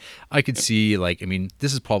 but I could see like, I mean,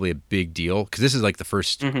 this is probably a big deal because this is like the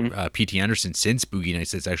first P.T. Anderson since Boogie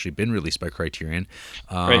Nights that's actually been released by Criterion.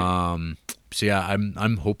 So yeah,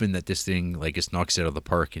 I'm hoping that this thing like just knocks it out of the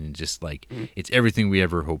park and just like it's everything we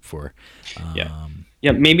ever hoped for. Yeah,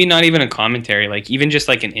 maybe not even a commentary. Like even just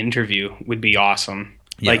like an interview would be awesome.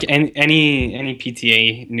 Yeah. Like any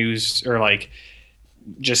PTA news or like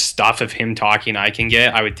just stuff of him talking I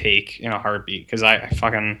would take in a heartbeat, because I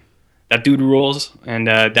fucking, that dude rules, and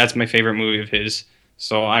that's my favorite movie of his,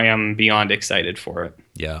 so I am beyond excited for it.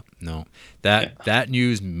 Yeah, no, that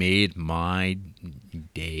news made my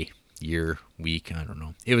day, year, week, I don't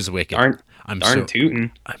know, it was wicked. Darn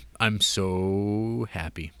tootin'. I'm so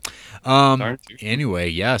happy. Anyway,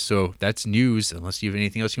 yeah, so that's news, unless you have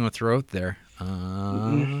anything else you want to throw out there.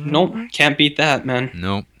 Nope, can't beat that, man.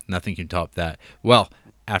 Nope, nothing can top that. Well,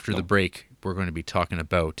 after the break, we're going to be talking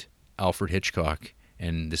about Alfred Hitchcock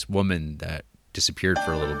and this woman that disappeared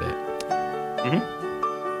for a little bit.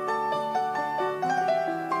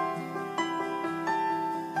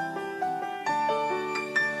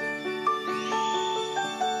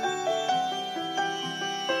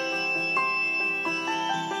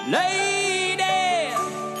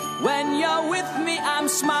 When you're with me, I'm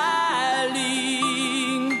smiling.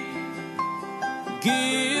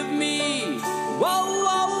 Give me, whoa,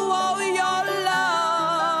 whoa, whoa, your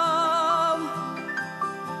love.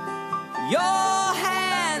 Your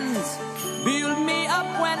hands build me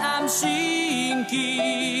up when I'm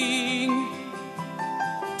sinking.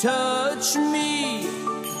 Touch me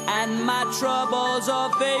and my troubles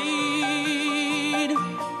are fade.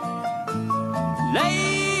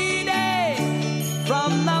 Lady,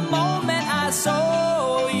 from the moment I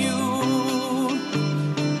saw you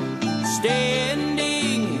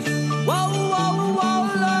standing, whoa, whoa, whoa,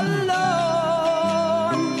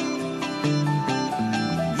 alone,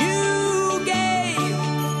 you gave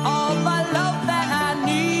all the love that I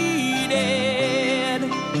needed.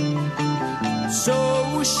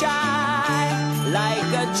 So shy,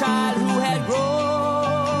 like a child who had grown.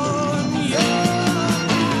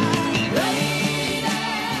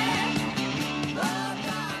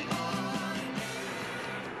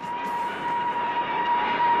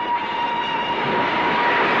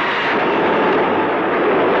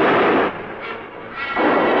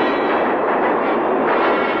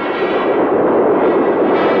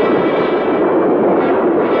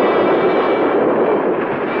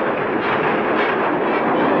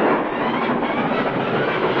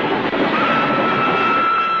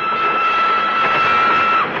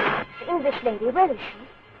 Where is she?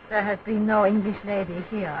 There has been no English lady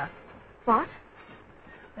here. What?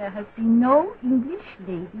 There has been no English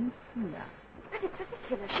lady here. But it's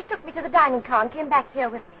ridiculous. She took me to the dining car and came back here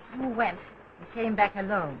with me. Who went? She came back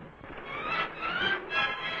alone.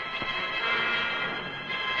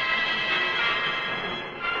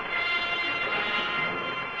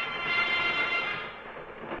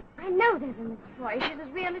 I know there's a Miss Roy. She's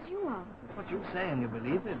as real as you are. That's what you say, and you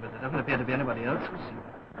believe it, but there doesn't appear to be anybody else who's seen her.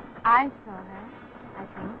 I saw her, I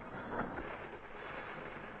think.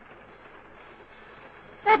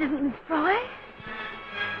 That isn't Miss Roy.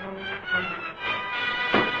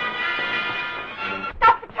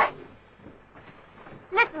 Stop the train!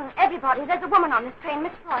 Listen, everybody, there's a woman on this train,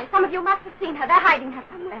 Miss Roy. Some of you must have seen her. They're hiding her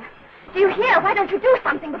somewhere. Do you hear? Why don't you do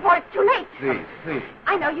something before it's too late? Please, please.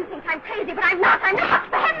 I know you think I'm crazy, but I'm not. I'm not.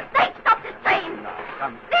 For heaven's sake, stop this train! No,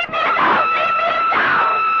 come. Leave me alone! Leave me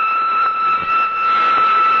alone!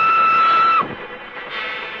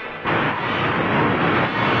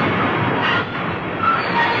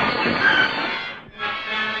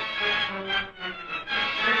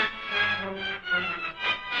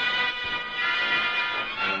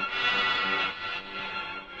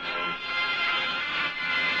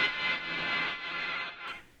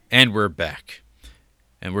 And we're back.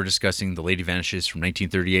 And we're discussing The Lady Vanishes from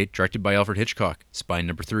 1938, directed by Alfred Hitchcock, Spine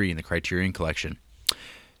number 3 in the Criterion Collection.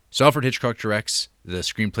 So Alfred Hitchcock directs. The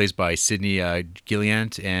screenplays by Sidney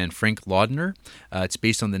Gilliant and Frank Laudner. It's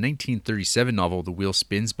based on the 1937 novel The Wheel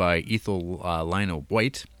Spins by Ethel Lionel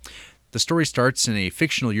White. The story starts in a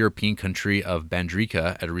fictional European country of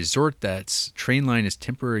Bandrika at a resort that's train line is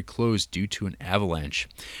temporarily closed due to an avalanche.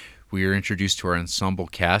 We are introduced to our ensemble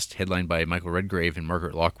cast, headlined by Michael Redgrave and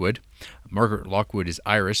Margaret Lockwood. Margaret Lockwood is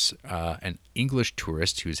Iris, an English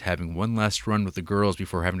tourist who is having one last run with the girls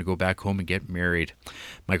before having to go back home and get married.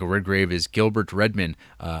 Michael Redgrave is Gilbert Redman,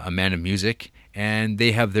 a man of music, and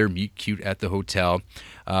they have their meet cute at the hotel.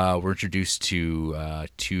 We're introduced to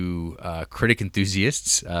two critic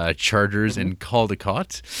enthusiasts, Charters and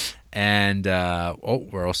Caldecott. And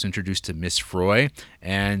we're also introduced to Miss Froy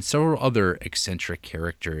and several other eccentric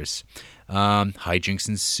characters. Hijinks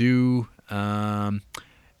ensue. And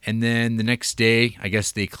then the next day, I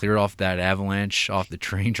guess they clear off that avalanche off the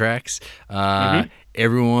train tracks.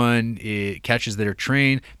 Everyone catches their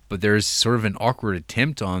train, but there's sort of an awkward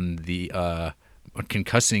attempt on the on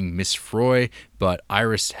concussing Miss Froy, but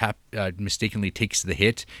Iris mistakenly takes the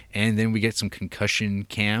hit, and then we get some concussion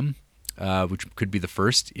cam. Which could be the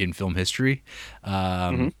first in film history.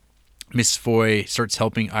 Miss Foy starts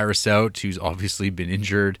helping Iris out, who's obviously been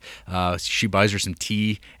injured. She buys her some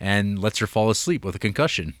tea and lets her fall asleep with a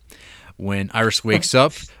concussion. When Iris wakes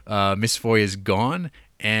up, Miss Foy is gone,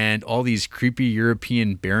 and all these creepy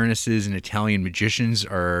European baronesses and Italian magicians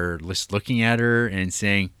are just looking at her and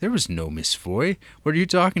saying, "There was no Miss Foy. What are you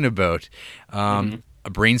talking about?" A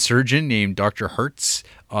brain surgeon named Dr. Hertz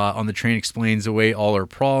on the train explains away all her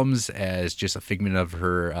problems as just a figment of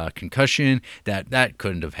her concussion, that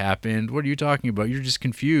couldn't have happened. What are you talking about? You're just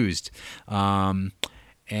confused. And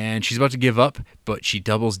she's about to give up, but she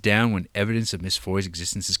doubles down when evidence of Miss Foy's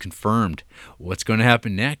existence is confirmed. What's going to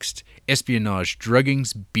happen next? Espionage,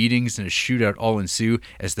 druggings, beatings, and a shootout all ensue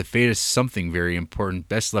as the fate of something very important,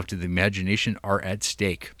 best left to the imagination, are at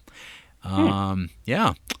stake.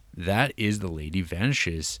 Yeah. that is The Lady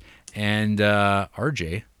Vanishes. And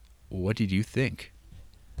RJ, what did you think?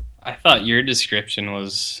 I thought your description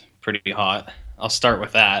was pretty hot. I'll start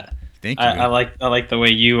with that. Thank you. I like the way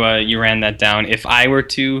you ran that down. If I were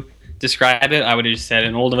to describe it, I would have just said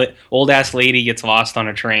an old ass lady gets lost on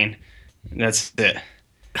a train. That's it.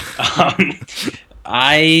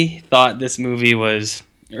 I thought this film.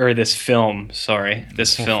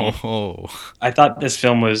 Oh. I thought this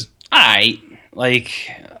film was alright.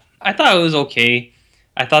 Like, I thought it was okay.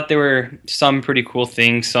 I thought there were some pretty cool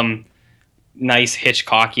things, some nice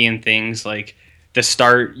Hitchcockian things. Like the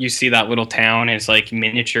start, you see that little town, and it's like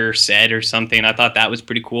miniature set or something. I thought that was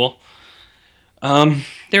pretty cool.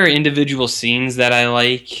 There are individual scenes that I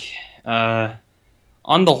like.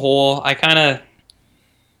 On the whole, I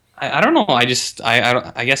don't know. I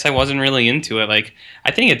guess I wasn't really into it. Like,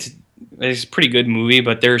 I think it's a pretty good movie,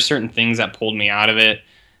 but there are certain things that pulled me out of it,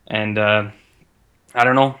 and I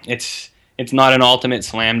don't know. It's not an ultimate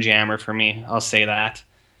slam jammer for me. I'll say that.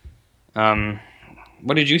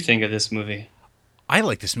 What did you think of this movie? I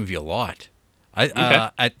like this movie a lot.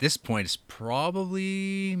 At this point, it's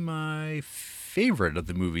probably my favorite of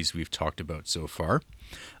the movies we've talked about so far.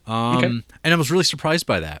 And I was really surprised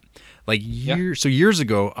by that. Like years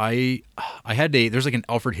ago, I had there's like an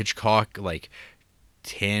Alfred Hitchcock like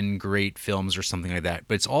 10 great films or something like that,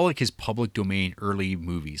 but it's all like his public domain early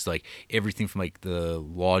movies, like everything from like The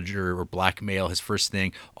Lodger or Blackmail, his first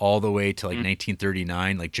thing, all the way to like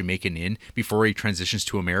 1939, like Jamaican Inn, before he transitions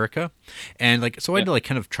to America. And like, so I had to like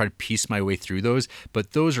kind of try to piece my way through those,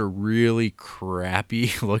 but those are really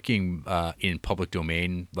crappy looking in public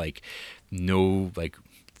domain, like no like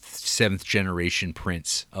seventh generation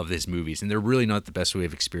prints of his movies, and they're really not the best way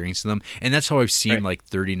of experiencing them. And that's how I've seen like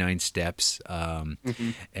 39 Steps and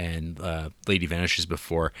Lady Vanishes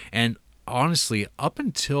before. And honestly, up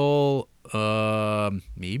until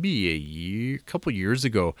maybe a couple years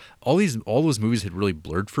ago, all those movies had really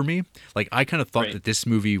blurred for me. Like I kind of thought that this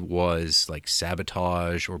movie was like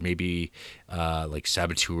Sabotage or maybe like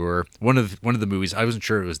Saboteur. One of the movies, I wasn't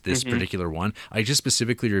sure it was this particular one. I just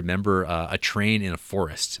specifically remember a train in a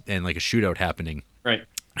forest and like a shootout happening. Right.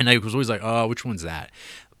 And I was always like, oh, which one's that?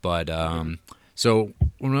 But so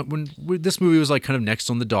when this movie was like kind of next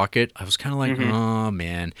on the docket, I was kind of like, oh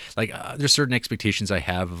man, like there's certain expectations I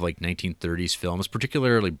have of like 1930s films,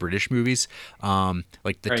 particularly British movies.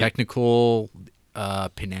 Like the technical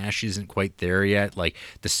panache isn't quite there yet. Like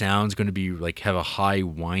the sound's going to be like have a high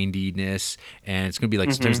windiness, and it's going to be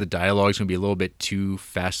like sometimes the dialogue's going to be a little bit too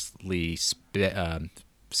fastly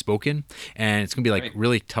spoken, and it's gonna be like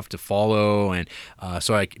really tough to follow, and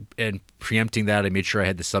preempting that, I made sure I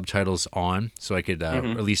had the subtitles on so I could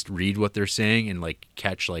at least read what they're saying and like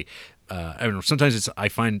catch like I don't know, sometimes I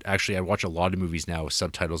find actually I watch a lot of movies now with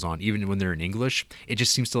subtitles on, even when they're in English. It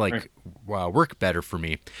just seems to like work better for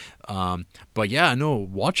me. But yeah, no,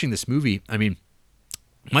 watching this movie, I mean,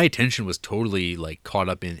 my attention was totally like caught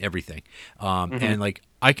up in everything. And like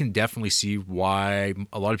I can definitely see why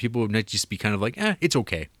a lot of people would just be kind of like, it's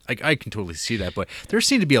okay. Like I can totally see that, but there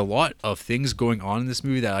seemed to be a lot of things going on in this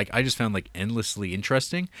movie that like I just found like endlessly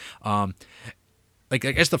interesting. Like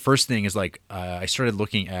I guess the first thing is like I started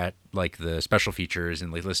looking at like the special features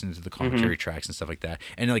and like listening to the commentary tracks and stuff like that,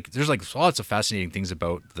 and like there's like lots of fascinating things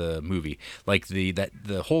about the movie, like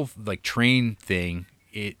the whole like train thing,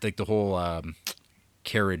 like the whole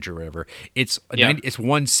carriage or whatever. It's it's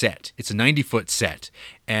one set. It's a 90-foot set,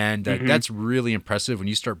 and that's really impressive when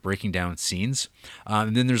you start breaking down scenes.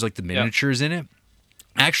 And then there's like the miniatures in it.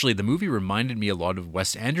 Actually, the movie reminded me a lot of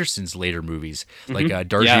Wes Anderson's later movies, like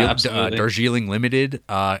Darjeeling Limited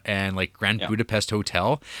and like Grand Budapest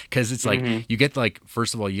Hotel, because it's like you get like,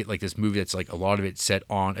 first of all, you get like this movie that's like a lot of it set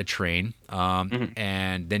on a train,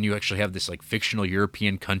 and then you actually have this like fictional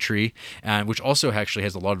European country, which also actually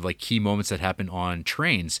has a lot of like key moments that happen on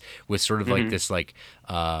trains with sort of like this like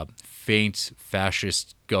faint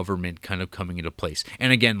fascist government kind of coming into place.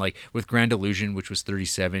 And again, like with Grand Illusion, which was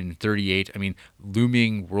 37, 38, I mean,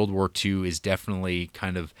 looming World War II is definitely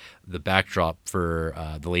kind of the backdrop for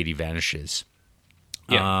The Lady Vanishes.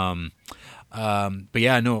 But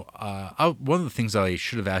yeah, no, one of the things I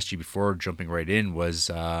should have asked you before jumping right in was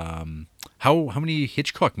how many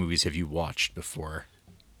Hitchcock movies have you watched before?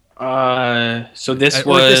 So this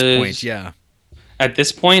was... At this point, yeah. At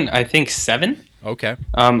this point, I think 7. Okay.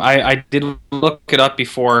 I did look it up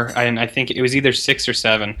before, and I think it was either 6 or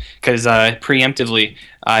 7, because preemptively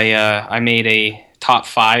I made a top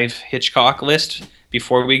 5 Hitchcock list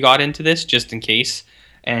before we got into this, just in case.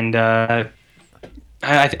 And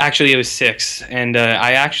actually it was 6, and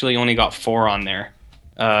I actually only got 4 on there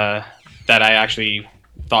that I actually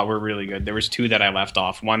thought were really good. There was two that I left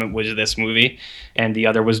off. One was this movie, and the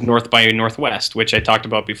other was North by Northwest, which I talked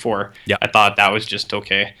about before. Yeah. I thought that was just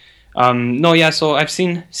okay. No, yeah. So I've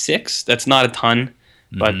seen 6. That's not a ton,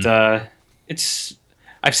 but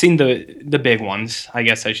I've seen the big ones, I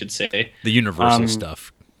guess I should say. The Universal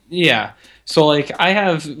stuff. Yeah. So like I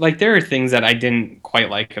have like there are things that I didn't quite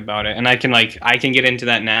like about it, and I can get into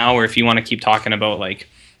that now, or if you want to keep talking about like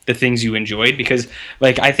the things you enjoyed, because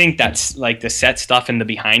like I think that's like the set stuff and the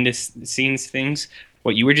behind the scenes things,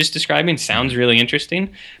 what you were just describing sounds really interesting,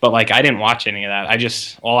 but like I didn't watch any of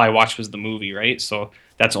that. All I watched was the movie, right? So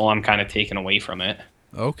that's all I'm kind of taking away from it.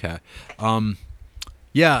 Okay.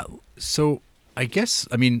 Yeah, so I guess,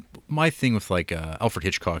 I mean, my thing with like Alfred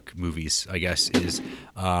Hitchcock movies, I guess, is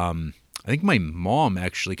I think my mom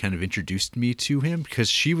actually kind of introduced me to him, because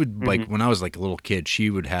she would like when I was like a little kid,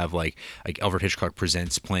 she would have like Alfred Hitchcock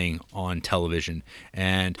Presents playing on television,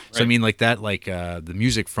 and so I mean like that, like the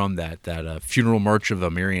music from that Funeral March of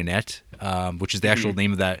a Marionette, which is the actual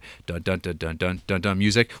name of that dun dun dun dun dun dun dun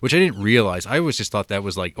music, which I didn't realize. I always just thought that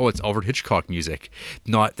was like, oh, it's Alfred Hitchcock music,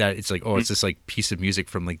 not that it's like, oh, it's this like piece of music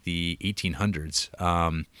from like the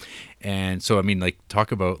 1800s. And so I mean, like,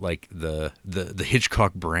 talk about like the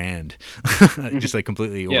Hitchcock brand, just like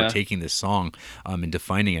completely overtaking this song, and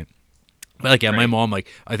defining it. But like, yeah, my mom, like,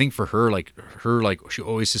 I think for her, she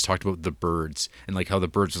always just talked about The Birds, and like how The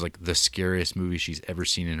Birds was like the scariest movie she's ever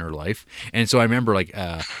seen in her life. And so I remember like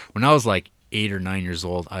when I was like 8 or 9 years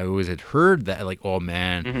old, I always had heard that, like, oh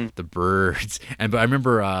man, The Birds. But I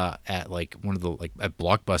remember at like one of the, like, at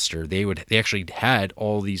Blockbuster, they actually had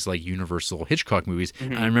all these like Universal Hitchcock movies,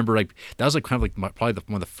 and I remember like that was like kind of like probably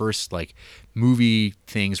one of the first like movie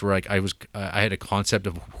things where like I had a concept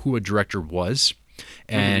of who a director was,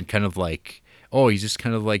 and kind of like, oh, he's just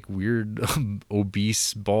kind of like weird,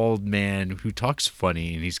 obese, bald man who talks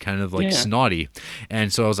funny, and he's kind of like snotty.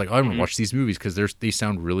 And so I was like, oh, I'm gonna watch these movies because they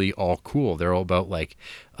sound really all cool. They're all about like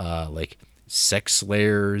sex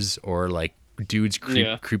slayers, or like dudes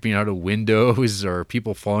creeping out of windows, or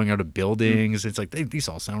people falling out of buildings. It's like these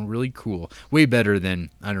all sound really cool. Way better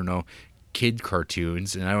than, I don't know, kid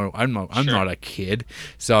cartoons. And I'm not a kid,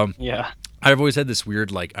 so I've always had this weird,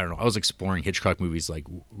 like, I don't know, I was exploring Hitchcock movies like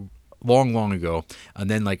long ago, and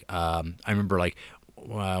then like I remember like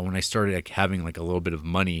when I started like having like a little bit of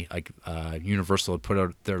money, like Universal had put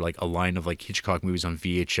out their like a line of like Hitchcock movies on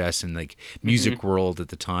VHS, and like Music World at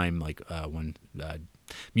the time, like when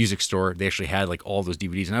music store, they actually had like all those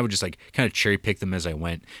DVDs, and I would just like kind of cherry pick them as I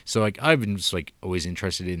went. So like I've been just like always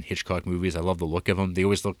interested in Hitchcock movies. I love the look of them. They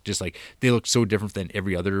always look just like, they look so different than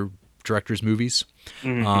every other director's movies.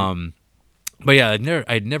 But yeah,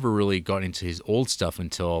 I'd never really got into his old stuff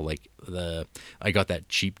until like I got that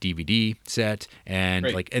cheap DVD set,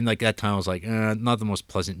 and like that time I was like, not the most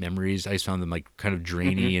pleasant memories. I just found them like kind of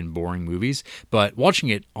drainy and boring movies. But watching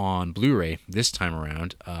it on Blu-ray this time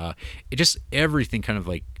around, it just, everything kind of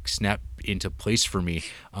like snapped into place for me.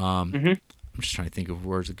 I'm just trying to think of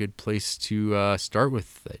where's a good place to start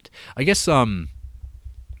with it. I guess the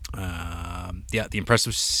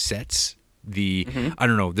impressive sets. I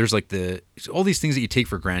don't know, there's like all these things that you take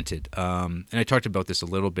for granted, and I talked about this a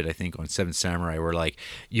little bit, I think, on Seven Samurai, where like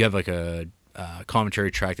you have like a commentary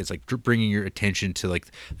track that's like bringing your attention to like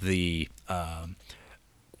the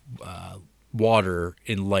water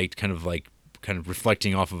in light, kind of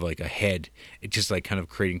reflecting off of like a head. It's just like kind of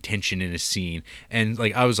creating tension in a scene. And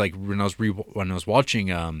like I was like, when I was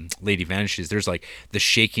watching Lady Vanishes, there's like the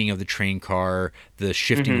shaking of the train car, the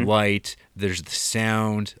shifting light, there's the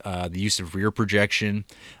sound, the use of rear projection,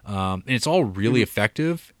 and it's all really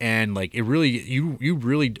effective. And like it really, you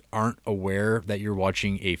really aren't aware that you're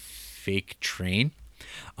watching a fake train,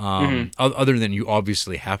 other than you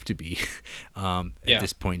obviously have to be at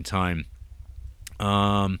this point in time.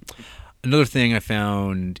 Another thing I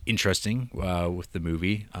found interesting with the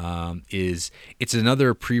movie is it's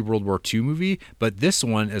another pre-World War II movie, but this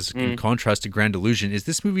one, as in contrast to Grand Illusion, is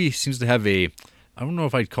this movie seems to have I don't know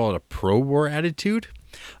if I'd call it a pro-war attitude,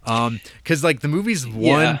 because like the movie's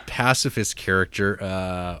one pacifist character,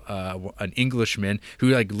 an Englishman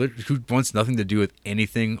who wants nothing to do with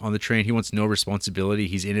anything on the train. He wants no responsibility.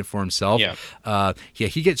 He's in it for himself.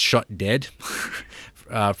 He gets shot dead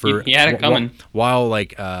for he had it coming while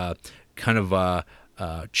like kind of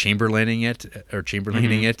chamberlaining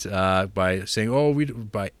it by saying,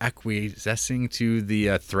 by acquiescing to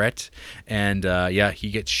the threat, and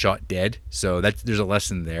he gets shot dead. So there's a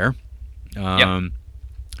lesson there.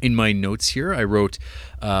 In my notes here, I wrote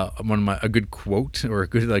a good quote, or a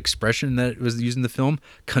good expression that was used in the film: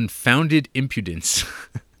 "Confounded impudence."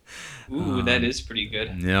 Ooh, that is pretty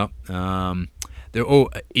good. Yeah.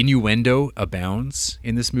 Innuendo abounds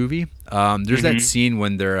in this movie. There's that scene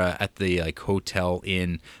when they're at the like hotel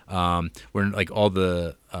inn, where like all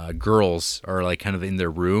the girls are like kind of in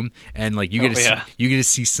their room, and like you get to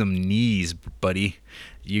see some knees, buddy.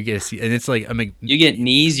 You get to see, and it's like you get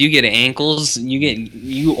knees, you get ankles,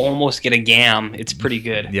 you almost get a gam. It's pretty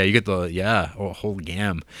good. Yeah, you get the a whole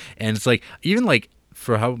gam, and it's like even like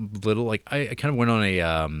for how little like I kind of went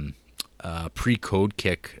on a pre-code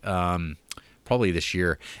kick probably this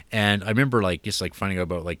year, and I remember like just like finding out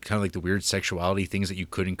about like kind of like the weird sexuality things that you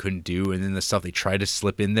could and couldn't do, and then the stuff they tried to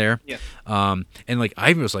slip in there. And like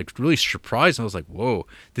I was like really surprised. I was like, whoa,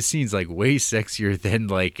 this scene's like way sexier than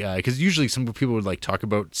like because usually some people would like talk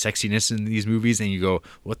about sexiness in these movies, and you go,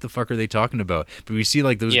 what the fuck are they talking about? But we see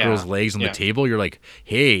like those girls' legs on the table, you're like,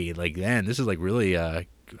 hey, like man, this is like really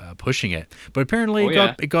pushing it. But apparently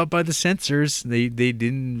it got by the censors. They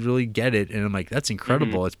didn't really get it, and I'm like, that's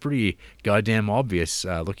incredible. It's pretty goddamn obvious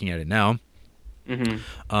looking at it now.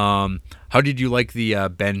 How did you like the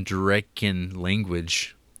Bandreikin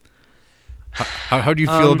language? How do you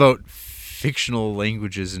feel about fictional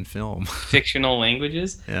languages in film? Fictional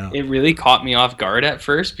languages? Yeah. It really caught me off guard at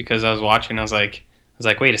first because I was watching. I was like,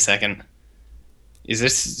 wait a second. Is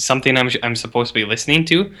this something I'm supposed to be listening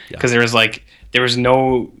to? Because there was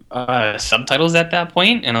no subtitles at that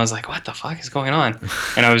point, and I was like, what the fuck is going on?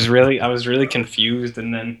 And I was really confused,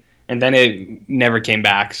 and then it never came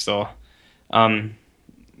back. So,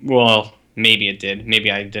 well, maybe it did.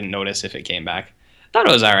 Maybe I didn't notice if it came back. Thought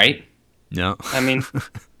it was all right. No. I mean,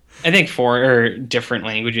 I think 4 different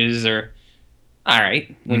languages are all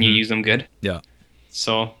right when you use them good. Yeah.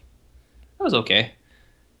 So that was okay.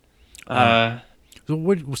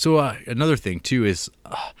 So another thing too is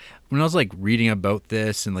when I was like reading about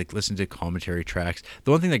this and like listening to commentary tracks,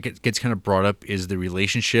 the one thing that gets kind of brought up is the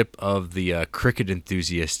relationship of the cricket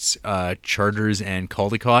enthusiasts, Charters and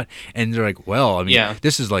Caldecott, and they're like, well, I mean,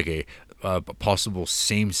 this is like a possible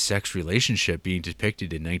same-sex relationship being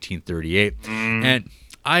depicted in 1938, and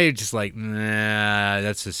I just like, nah,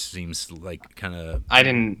 that just seems like kind of I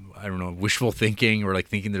don't know, wishful thinking, or like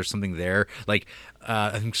thinking there's something there. Like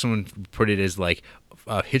I think someone put it as like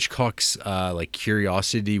Hitchcock's like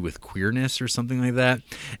curiosity with queerness or something like that.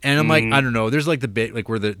 And I'm like, I don't know, there's like the bit like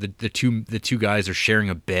where the two guys are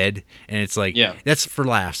sharing a bed, and it's like, that's for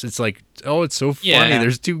laughs. It's like, oh, it's so funny.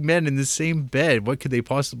 There's 2 men in the same bed. What could they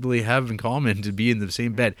possibly have in common to be in the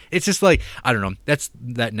same bed? It's just like, I don't know. That's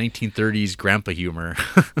that 1930s grandpa humor.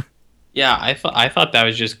 Yeah, I thought that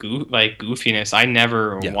was just goofiness. I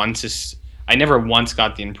never once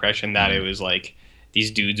got the impression that it was like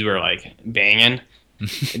these dudes were like banging.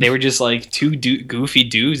 They were just like 2 goofy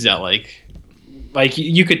dudes that like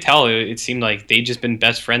you could tell it seemed like they'd just been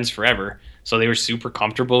best friends forever. So they were super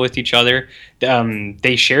comfortable with each other.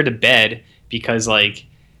 They shared a bed because like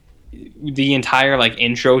the entire like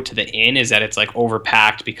intro to the inn is that it's like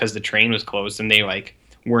overpacked because the train was closed, and they like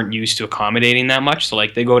weren't used to accommodating that much. So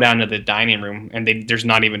like they go down to the dining room, and there's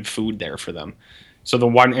not even food there for them. So the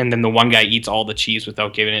one guy eats all the cheese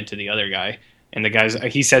without giving it to the other guy. And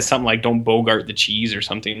he says something like, don't bogart the cheese or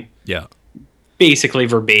something. Yeah. Basically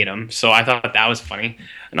verbatim. So I thought that was funny.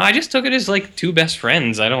 And I just took it as like 2 best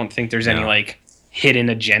friends. I don't think there's any like hidden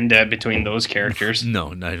agenda between those characters.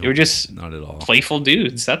 No, they were just not at all. Playful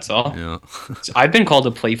dudes. That's all. Yeah. So I've been called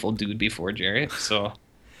a playful dude before, Jarrett. So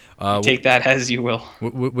take that as you will.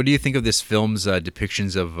 What do you think of this film's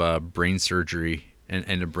depictions of brain surgery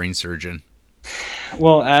and a brain surgeon?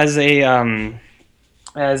 Well, as a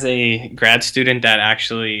grad student that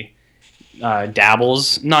actually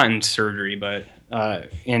dabbles, not in surgery, but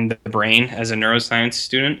in the brain as a neuroscience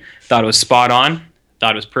student, thought it was spot on,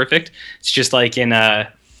 thought it was perfect. It's just like in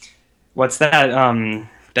what's that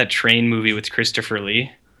that train movie with Christopher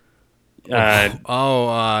Lee? Terror?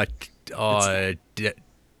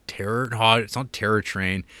 It's not Terror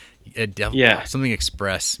Train. Something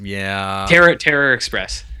Express. Yeah. Terror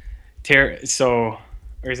Express. So,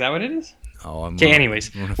 or is that what it is? Okay. Anyways,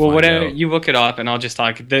 whatever. You look it up, and I'll just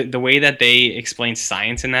talk. The way that they explain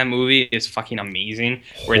science in that movie is fucking amazing.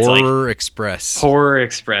 Horror Express. Horror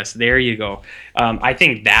Express. There you go. I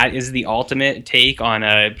think that is the ultimate take on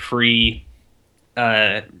a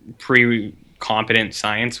pre-competent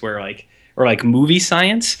science, where like movie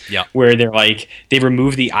science, where they're like they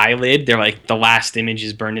remove the eyelid. They're like the last image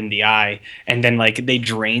is burned in the eye, and then like they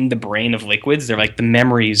drain the brain of liquids. They're like the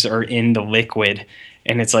memories are in the liquid.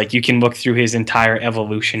 And it's like you can look through his entire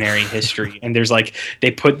evolutionary history, and there's like they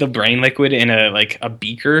put the brain liquid in a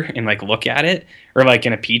beaker and like look at it, or like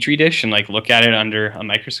in a petri dish and like look at it under a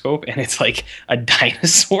microscope, and it's like a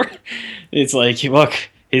dinosaur. It's like, look,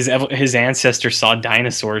 his ancestors saw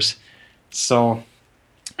dinosaurs. So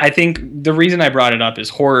I think the reason I brought it up is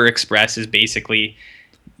Horror Express is basically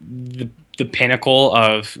the pinnacle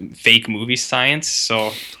of fake movie science.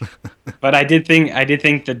 So, but I did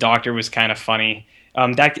think the Doctor was kind of funny.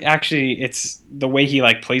 That actually, it's the way he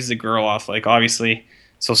like plays the girl off. Like obviously,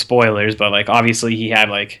 so spoilers, but like obviously he had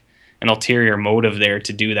like an ulterior motive there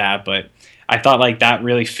to do that. But I thought like that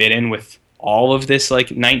really fit in with all of this like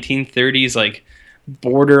 1930s like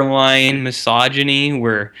borderline misogyny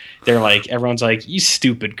where they're like everyone's like you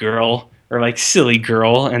stupid girl or like silly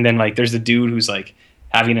girl, and then like there's a dude who's like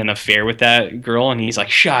having an affair with that girl and he's like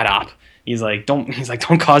shut up, he's like don't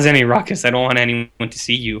cause any ruckus, I don't want anyone to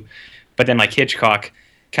see you. But then like Hitchcock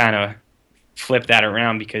kind of flipped that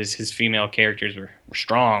around because his female characters were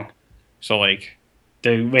strong, so like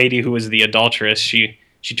the lady who was the adulteress, she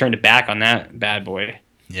turned it back on that bad boy.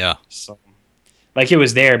 Yeah. So like it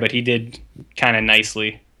was there, but he did kind of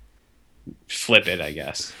nicely flip it, I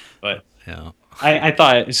guess. But Yeah. I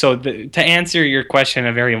thought so. To answer your question in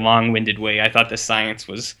a very long-winded way, I thought the science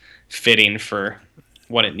was fitting for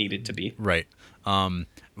what it needed to be. Right. Yep.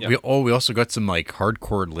 We also got some like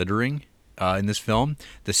hardcore littering in this film.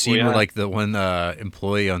 The scene where like the one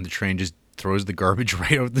employee on the train just throws the garbage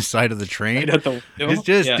right out the side of the train. Right out the window?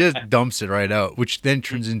 Just dumps it right out, which then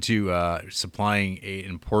turns into supplying an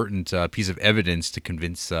important piece of evidence to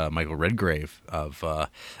convince Michael Redgrave of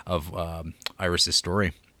Iris's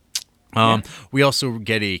story. We also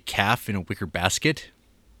get a calf in a wicker basket.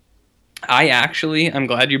 I'm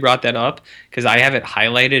glad you brought that up because I have it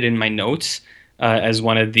highlighted in my notes as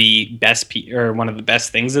one of the best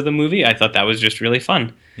things of the movie. I thought that was just really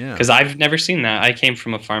fun. Yeah. Because I've never seen that. I came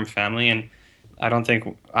from a farm family, and I don't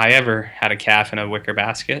think I ever had a calf in a wicker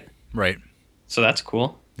basket. Right. So that's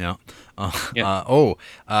cool. Yeah. Yeah.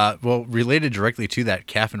 Well, related directly to that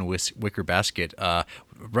calf in a wicker basket,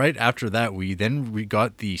 right after that, we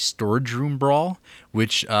got the storage room brawl,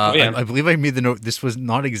 which I believe I made the note. This was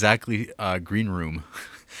not exactly green room,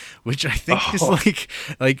 which I think is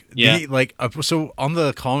so on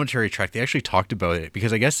the commentary track, they actually talked about it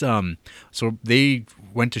because I guess so they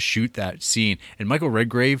went to shoot that scene, and Michael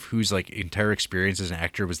Redgrave, whose like entire experience as an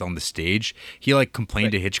actor was on the stage, he like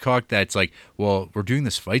complained to Hitchcock that it's like, well, we're doing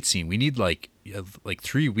this fight scene, we need like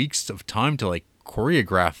 3 weeks of time to like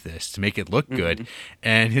choreograph this to make it look good.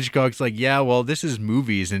 And Hitchcock's like, yeah, well, this is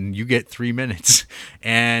movies and you get 3 minutes.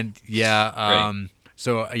 And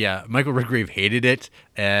so yeah, Michael Redgrave hated it,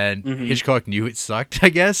 and Hitchcock knew it sucked, I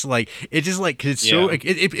guess. Like it just like, cause it's so like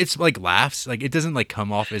it's like laughs, like it doesn't like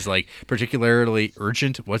come off as like particularly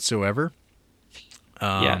urgent whatsoever.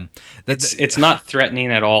 It's not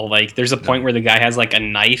threatening at all. Like there's a point where the guy has like a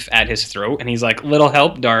knife at his throat and he's like, little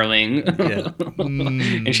help, darling.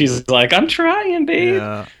 And she's like, I'm trying, babe.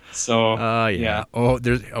 Yeah. So yeah.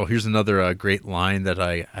 Here's another great line that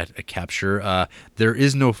I capture. There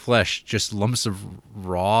is no flesh, just lumps of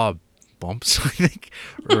raw bumps, I think,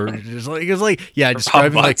 or just like it's like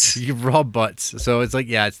describing like raw butts. So it's like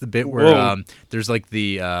it's the bit where there's like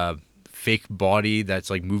the fake body that's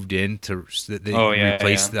like moved in to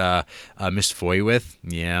replace Miss Foy with.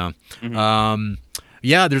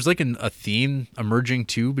 There's like a theme emerging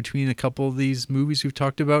too between a couple of these movies we've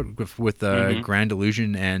talked about with Grand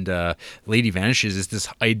Illusion and Lady Vanishes, is this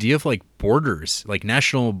idea of like borders, like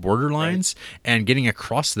national border lines, and getting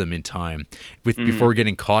across them in time before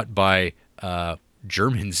getting caught by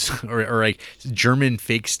Germans or like German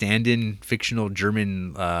fake stand-in fictional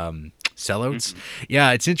German sellouts.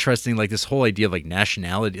 It's interesting, like this whole idea of like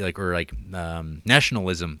nationality, like or like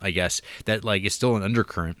nationalism, I guess, that like is still an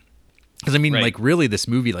undercurrent. Because I mean, like really, this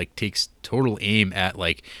movie like takes total aim at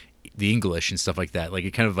like the English and stuff like that. Like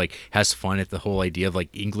it kind of like has fun at the whole idea of like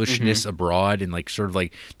Englishness abroad and like sort of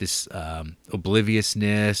like this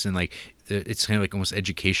obliviousness, and like it's kind of like almost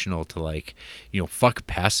educational to like, fuck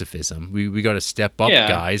pacifism. We got to step up,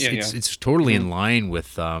 guys. It's totally in line with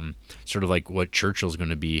sort of like what Churchill's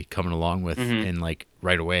going to be coming along with and like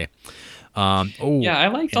right away. I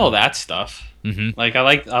liked all that stuff. Like I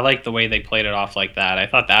like the way they played it off like that. I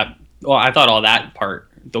thought all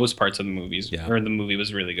those parts of the movies or the movie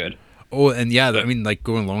was really good. And I mean, like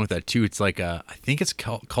going along with that too, it's like I think it's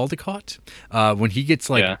Caldecott when he gets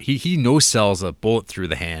like he no sells a bullet through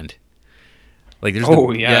the hand. Like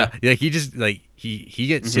there's he just like he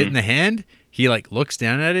gets hit in the hand. He like looks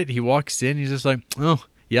down at it. He walks in. He's just like, oh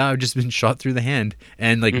yeah, I've just been shot through the hand,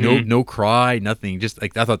 and like no cry, nothing. Just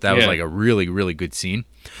like I thought that was like a really really good scene.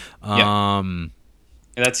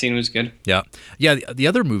 That scene was good. Yeah. The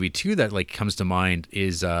other movie too that like comes to mind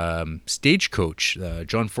is Stagecoach,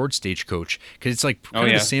 John Ford Stagecoach, because it's like kind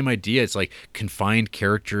of the same idea. It's like confined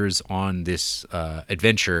characters on this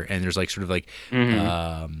adventure, and there's like sort of like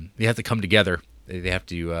they have to come together. They have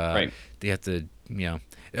to they have to, you know.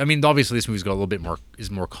 I mean, obviously this movie's got a little bit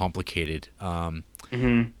more complicated,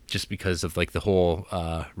 just because of like the whole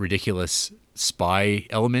ridiculous spy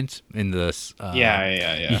element in this.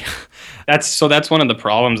 Yeah. That's one of the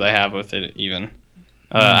problems I have with it. Even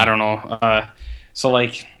I don't know. So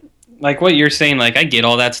like what you're saying, like I get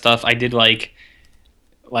all that stuff. I did like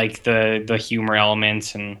the humor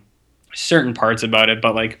elements and certain parts about it,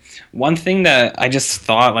 but like one thing that I just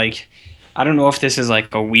thought, like, I don't know if this is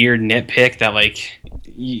like a weird nitpick that like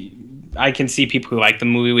I can see people who like the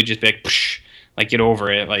movie would just be like, psh, like get over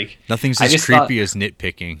it. Like nothing's as creepy as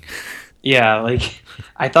nitpicking. Yeah, like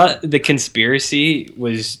I thought the conspiracy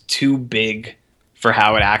was too big for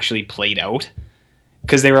how it actually played out.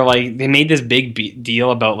 Because they were like, they made this big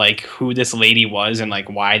deal about like who this lady was and like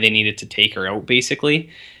why they needed to take her out, basically.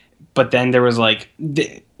 But then there was like,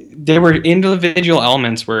 there were individual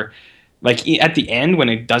elements where, like at the end when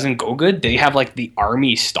it doesn't go good, they have like the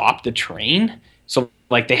army stop the train. So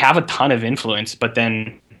like they have a ton of influence, but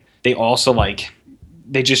then they also like,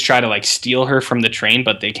 they just try to like steal her from the train,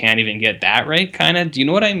 but they can't even get that right, kind of. Do you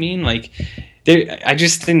know what I mean? Like, I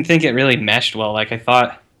just didn't think it really meshed well. Like I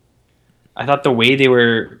thought the way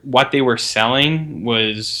what they were selling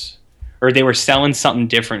was, or they were selling something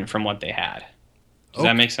different from what they had. Does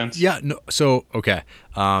that make sense? Yeah. No. So okay.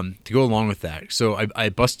 To go along with that, so I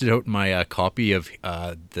busted out my copy of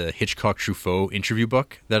the Hitchcock Truffaut interview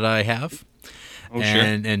book that I have. Oh, sure.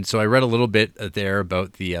 And so I read a little bit there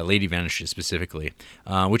about the Lady Vanishes specifically,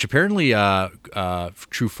 which apparently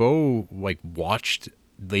Truffaut like watched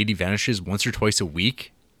Lady Vanishes once or twice a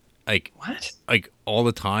week. Like what? Like all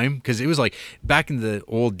the time, because it was like back in the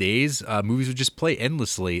old days, movies would just play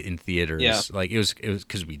endlessly in theaters. Yeah. Like it was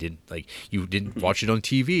because we didn't like you didn't watch it on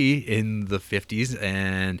TV in the 50s,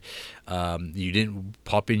 and you didn't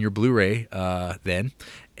pop in your Blu-ray then.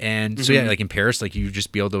 And so yeah, like in Paris, like you would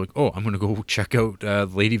just be able to like, oh, I'm gonna go check out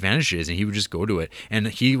Lady Vanishes, and he would just go to it. And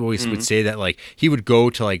he always would say that like he would go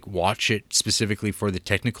to like watch it specifically for the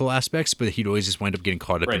technical aspects, but he'd always just wind up getting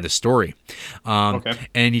caught up in the story.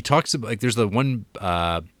 And he talks about like there's the one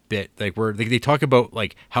bit like where they talk about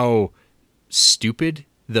like how stupid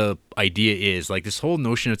the idea is, like this whole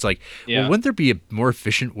notion. It's like, well, wouldn't there be a more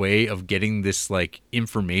efficient way of getting this like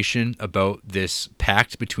information about this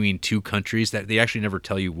pact between two countries that they actually never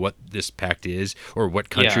tell you what this pact is or what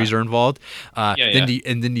countries are involved? Then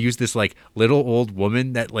to use this like little old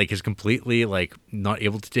woman that like is completely like not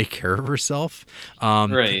able to take care of herself,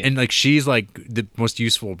 and like she's like the most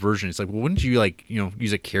useful version. It's like, well, wouldn't you like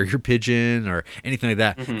use a carrier pigeon or anything like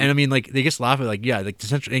that? And I mean, like they just laugh at like like the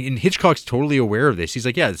central, and Hitchcock's totally aware of this. He's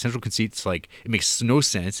like, the central conceit's like it makes no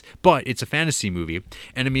sense, but it's a fantasy movie.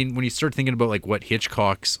 And I mean, when you start thinking about like what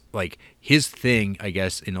Hitchcock's like his thing, I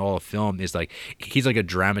guess, in all of film is like he's like a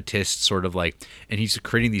dramatist sort of like, and he's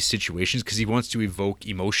creating these situations because he wants to evoke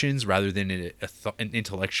emotions rather than an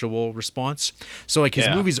intellectual response. So like his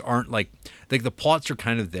movies aren't like the plots are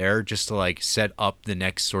kind of there just to like set up the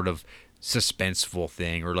next sort of suspenseful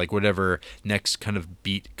thing or like whatever next kind of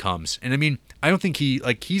beat comes. And I mean, I don't think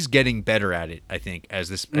he's getting better at it, I think, as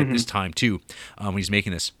this at this time too, when he's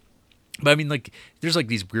making this. But I mean, like, there's like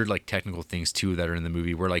these weird like technical things too that are in the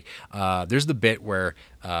movie where like there's the bit where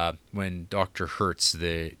when Dr. Hertz,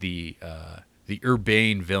 the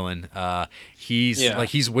urbane villain,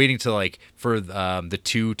 he's waiting to like for the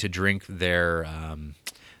two to drink their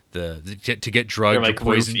to get drugged or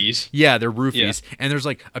poisoned. Roofies. Yeah, they're roofies. Yeah. And there's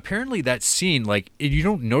like apparently that scene, like you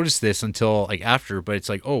don't notice this until like after, but it's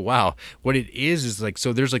like, oh wow, what it is like,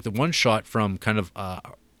 so there's like the one shot from kind of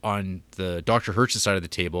on the Dr. Hertz's side of the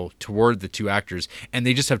table toward the two actors, and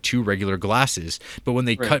they just have two regular glasses. But when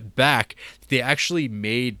they cut back, they actually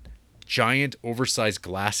made giant oversized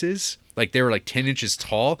glasses. Like they were like 10 inches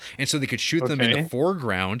tall, and so they could shoot them in the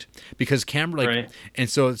foreground because camera like, and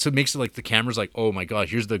so it makes it like the camera's like, oh my god,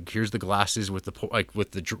 here's the glasses with the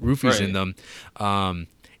roofies in them,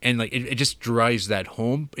 and like it just drives that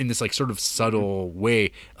home in this like sort of subtle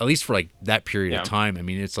way, at least for like that period of time. I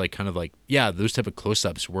mean, it's like kind of like those type of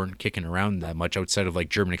close-ups weren't kicking around that much outside of like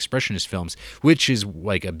German expressionist films, which is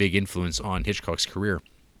like a big influence on Hitchcock's career.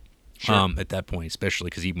 At that point, especially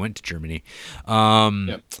because he went to Germany.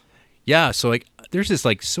 Yeah, so like there's just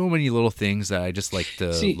like so many little things that I just like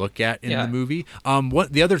to look at in the movie. One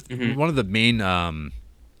of the main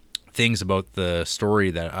things about the story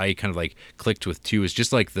that I kind of like clicked with too is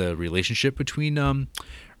just like the relationship between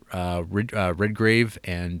Redgrave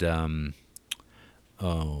and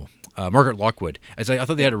Margaret Lockwood. I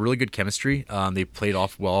thought they had a really good chemistry. They played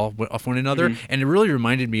off well off one another, and it really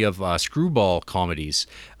reminded me of screwball comedies.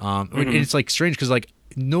 And it's like strange because like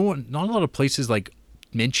not a lot of places like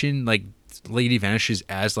mention like Lady Vanishes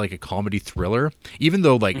as like a comedy thriller, even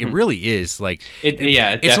though like it really is like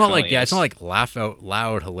it's not like it's not like laugh out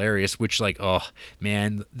loud hilarious, which like, oh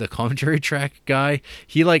man, the commentary track guy,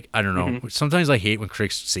 he like, I don't know, sometimes I hate when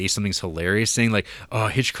critics say something's hilarious, saying like, oh,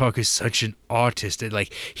 Hitchcock is such an artist, and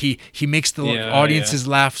like he makes the audiences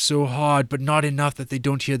laugh so hard but not enough that they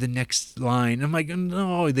don't hear the next line. I'm like,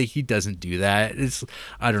 no, he doesn't do that. It's,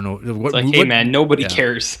 I don't know, it's like, hey man, nobody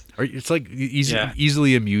cares. Or it's like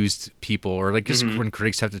easily amused people, or like just when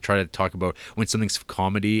critics have to try to talk about when something's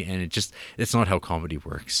comedy, and it's not how comedy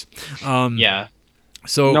works.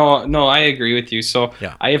 So no, I agree with you. So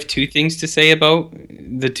I have two things to say about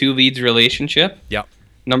the two leads' relationship. Yeah.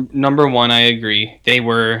 Number one, I agree. They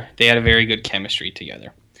had a very good chemistry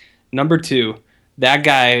together. Number two, that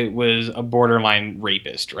guy was a borderline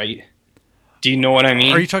rapist, right? Do you know what I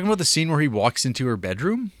mean? Are you talking about the scene where he walks into her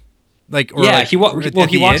bedroom? He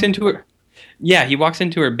walks into her. Yeah, he walks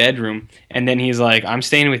into her bedroom, and then he's like, "I'm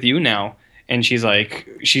staying with you now." And she's like,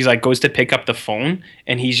 goes to pick up the phone,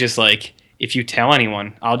 and he's just like, "If you tell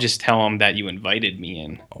anyone, I'll just tell them that you invited me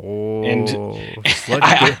in." Oh, and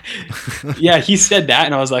he said that,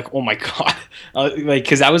 and I was like, "Oh my god!"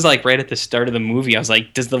 Because I was like, right at the start of the movie, I was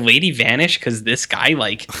like, "Does the lady vanish because this guy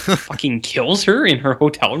like fucking kills her in her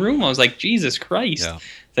hotel room?" I was like, "Jesus Christ!" Yeah.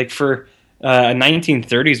 Like for a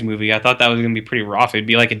 1930s movie, I thought that was going to be pretty rough. It'd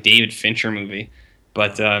be like a David Fincher movie.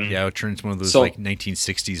 But it turns one of those like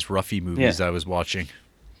 1960s roughy movies I was watching.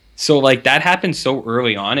 So like that happened so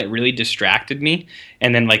early on, it really distracted me.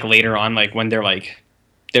 And then like later on, like when they're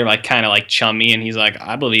kind of like chummy, and he's like,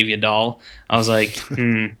 "I believe you, doll." I was like,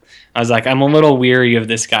 I was like, I'm a little weary of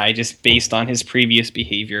this guy just based on his previous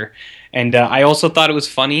behavior. And I also thought it was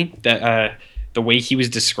funny that the way he was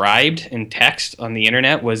described in text on the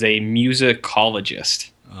internet was a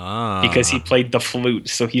musicologist. Because he played the flute,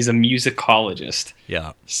 so he's a musicologist.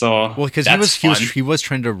 Yeah. So because he was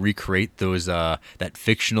trying to recreate those that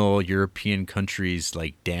fictional European countries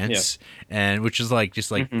like dance, and which is like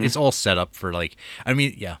just like it's all set up for like, I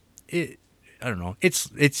mean, I don't know,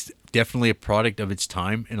 it's definitely a product of its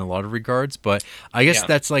time in a lot of regards, but I guess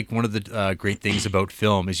that's like one of the great things about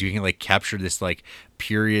film is you can like capture this like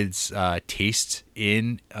period's taste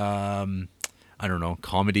in I don't know,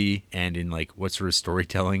 comedy and in like what sort of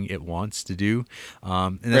storytelling it wants to do,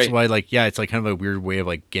 and that's why like it's like kind of a weird way of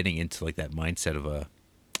like getting into like that mindset of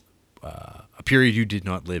a period you did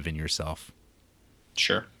not live in yourself.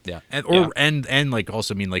 Sure. Yeah, and like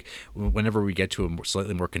also, I mean, like whenever we get to a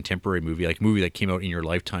slightly more contemporary movie, like a movie that came out in your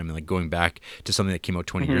lifetime, and like going back to something that came out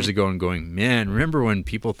 20 years ago and going, man, remember when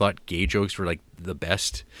people thought gay jokes were like the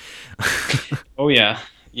best? Oh yeah.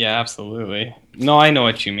 Yeah, absolutely. No, I know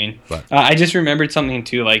what you mean. I just remembered something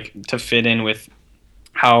too, like to fit in with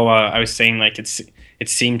how I was saying, like it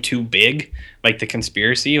seemed too big, like the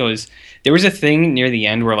conspiracy there was a thing near the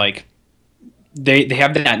end where like they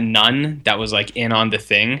have that nun that was like in on the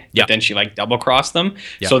thing, but then she like double crossed them.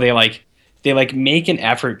 So they make an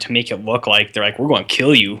effort to make it look like they're like, we're going to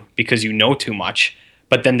kill you because you know too much,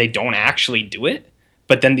 but then they don't actually do it.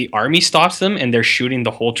 But then the army stops them, and they're shooting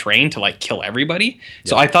the whole train to like kill everybody.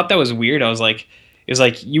 So I thought that was weird. I was like, it was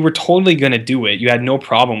like you were totally gonna do it. You had no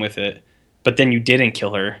problem with it, but then you didn't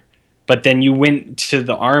kill her. But then you went to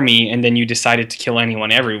the army, and then you decided to kill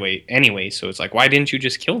anyone anyway. So it's like, why didn't you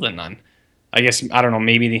just kill the nun? I guess I don't know.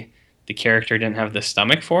 Maybe the character didn't have the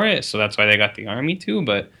stomach for it, so that's why they got the army too.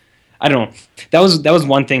 But I don't know. That was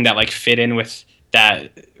one thing that like fit in with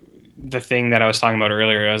that. The thing that I was talking about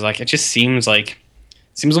earlier. I was like, it just seems a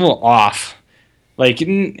little off, like,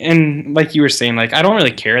 and like you were saying, like, I don't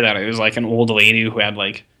really care that it was like an old lady who had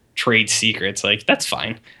like trade secrets. Like, that's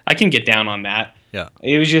fine. I can get down on that. Yeah.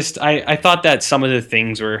 It was just, I thought that some of the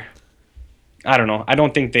things were, I don't know. I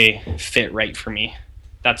don't think they fit right for me.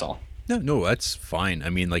 That's all. No, that's fine. I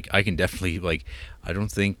mean, like, I can definitely, like, I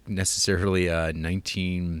don't think necessarily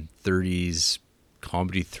 1930s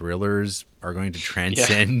comedy thrillers are going to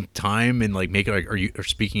transcend time and like make it like are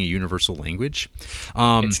speaking a universal language.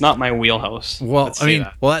 It's not my wheelhouse. Well, I mean,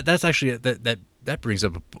 that's actually that brings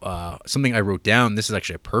up something I wrote down. This is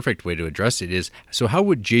actually a perfect way to address it. Is so how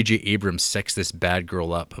would J.J. Abrams sex this bad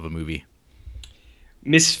girl up of a movie?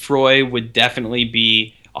 Miss Froy would definitely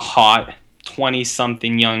be a hot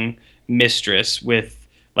 20-something young mistress with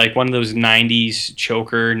like one of those 90s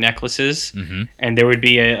choker necklaces. And there would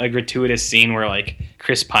be a gratuitous scene where like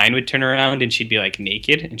Chris Pine would turn around and she'd be like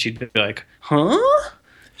naked and she'd be like, huh?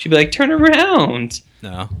 She'd be like, "Turn around."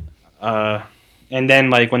 No. And then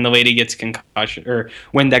like when the lady gets concussion, or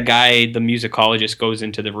when that guy, the musicologist, goes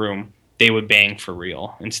into the room, they would bang for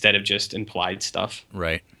real instead of just implied stuff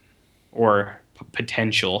Right. or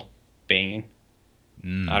potential banging.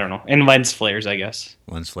 I don't know. And lens flares, I guess.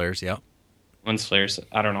 Lens flares. Yeah. Lens flares.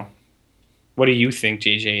 I don't know. What do you think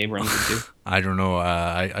J.J. Abrams would do? I don't know.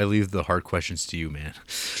 I leave the hard questions to you, man.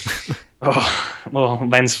 Oh, well,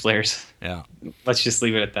 lens flares. Yeah. Let's just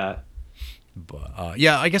leave it at that. But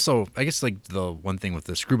yeah, I guess like the one thing with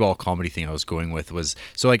the screwball comedy thing I was going with was,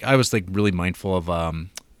 so like I was like really mindful of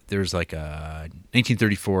there's like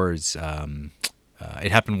 1934's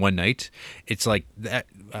It Happened One Night. It's like that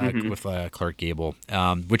with Clark Gable,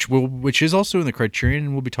 which is also in the Criterion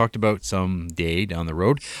and will be talked about someday down the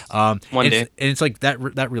road. One day. And it's like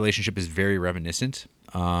that relationship is very reminiscent.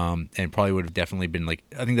 And probably would have definitely been like,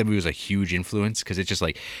 I think that movie was a huge influence because it's just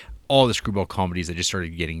like all the screwball comedies that just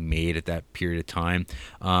started getting made at that period of time.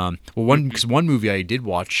 Because one movie I did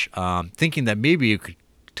watch, thinking that maybe it could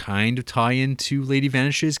kind of tie into Lady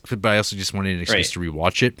Vanishes, but I also just wanted an excuse to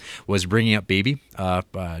rewatch it, was Bringing Up Baby,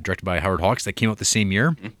 directed by Howard Hawks, that came out the same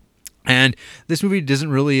year. And this movie doesn't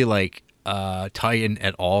really like tie in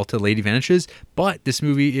at all to Lady Vanishes, but this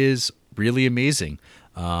movie is really amazing.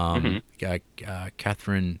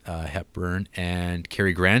 Katharine Hepburn and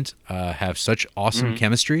Cary Grant have such awesome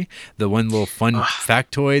chemistry. The one little fun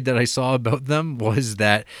factoid that I saw about them was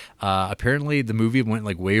that apparently the movie went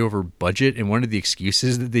like way over budget, and one of the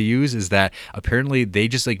excuses that they use is that apparently they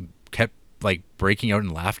just like kept like breaking out in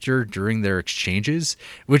laughter during their exchanges,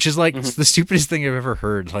 which is like the stupidest thing I've ever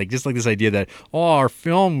heard. Like just like this idea that, oh, our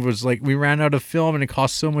film was like, we ran out of film and it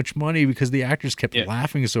cost so much money because the actors kept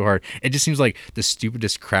laughing so hard. It just seems like the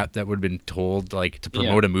stupidest crap that would have been told like to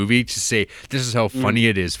promote a movie, to say this is how funny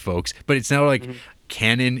it is, folks. But it's now like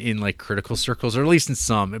canon in like critical circles, or at least in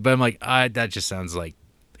some. But I'm like, that just sounds like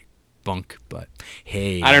bunk. But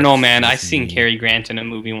hey, I don't know, man. I've seen Cary Grant in a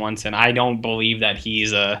movie once, and I don't believe that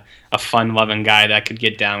he's a fun-loving guy that could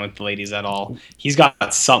get down with the ladies at all. He's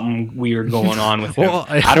got something weird going on with him. Well,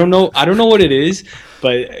 I don't know what it is,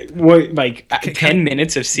 but 10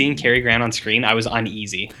 minutes of seeing Cary Grant on screen, I was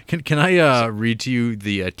uneasy. Can I read to you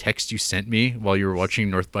the text you sent me while you were watching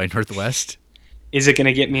North by Northwest? Is it going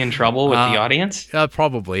to get me in trouble with the audience?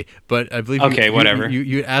 Probably, but I believe. Okay, whatever.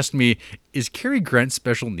 You asked me, is Cary Grant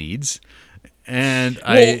special needs? And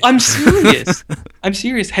I'm serious. I'm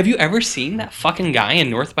serious. Have you ever seen that fucking guy in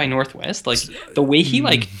North by Northwest? Like the way he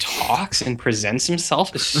like talks and presents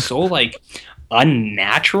himself is so like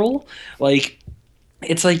unnatural. Like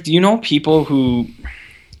it's like, do you know people who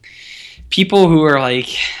are like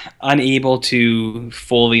unable to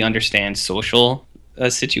fully understand social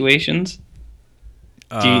situations?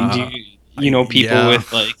 Do you know people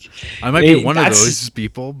with like, I might be one of those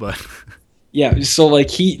people, but yeah, so like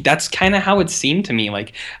that's kind of how it seemed to me.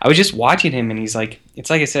 Like I was just watching him and he's like, it's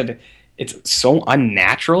like I said, it's so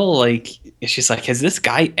unnatural. Like it's just like, has this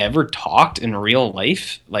guy ever talked in real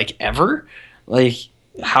life? Like ever? Like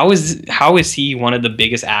how is he one of the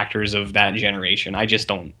biggest actors of that generation? I just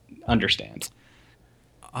don't understand.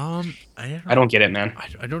 I don't get it, man.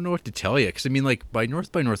 I don't know what to tell you, because I mean, like by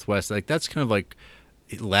Northwest, like that's kind of like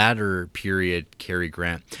latter period Cary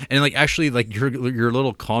Grant, and like actually like your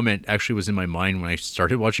little comment actually was in my mind when I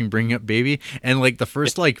started watching Bringing Up Baby, and like the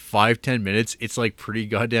first like 5-10 minutes it's like pretty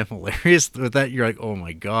goddamn hilarious. With that you're like, oh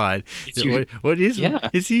my god, what is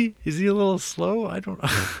he a little slow? I don't know.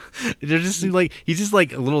 It just seems like he's just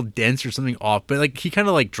like a little dense or something off, but like he kind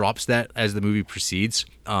of like drops that as the movie proceeds.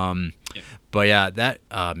 But yeah, that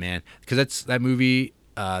man, because that movie.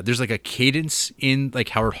 There's like a cadence in like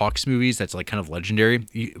Howard Hawks movies that's like kind of legendary.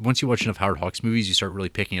 Once you watch enough Howard Hawks movies, you start really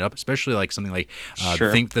picking it up, especially like something like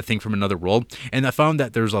the thing from Another World. And I found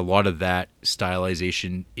that there's a lot of that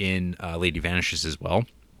stylization in Lady Vanishes as well.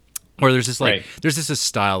 Where there's this like there's this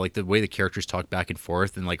style, like the way the characters talk back and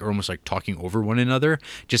forth and like are almost like talking over one another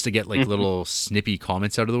just to get like little snippy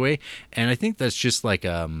comments out of the way. And I think that's just like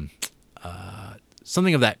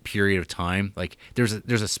something of that period of time. Like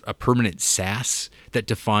there's a permanent sass that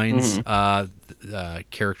defines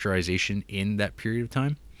characterization in that period of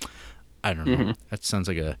time. I don't know. That sounds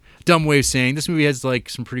like a dumb way of saying this movie has like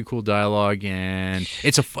some pretty cool dialogue, and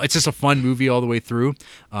it's just a fun movie all the way through.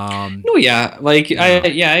 No, yeah, like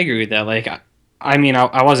I agree with that. Like I mean,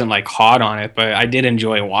 I wasn't like hot on it, but I did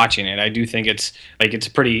enjoy watching it. I do think it's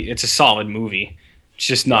a solid movie. It's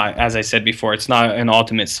just not, as I said before, it's not an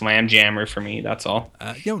ultimate slam jammer for me. That's all.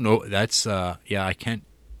 No, that's I can't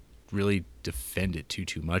really defend it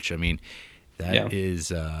too much. I mean, that is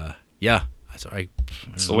That's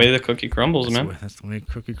the way the cookie crumbles, man. That's the way the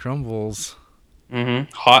cookie crumbles.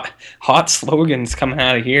 Hot slogans coming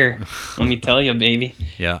out of here. Let me tell you, baby.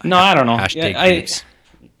 Yeah. No, I don't know. Hashtag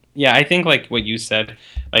Yeah, I think like what you said,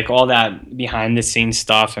 like all that behind the scenes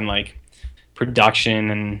stuff and like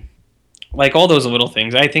production and like all those little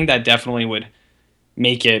things. I think that definitely would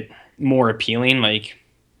make it more appealing, like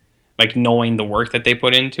knowing the work that they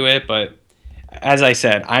put into it. But as I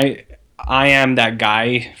said, I am that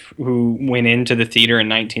guy who went into the theater in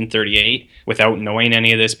 1938 without knowing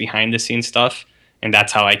any of this behind the scenes stuff, and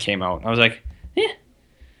that's how I came out. I was like,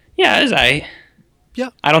 yeah, it was I. Yeah.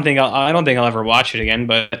 I don't think I'll ever watch it again,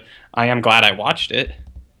 but I am glad I watched it.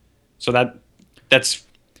 So I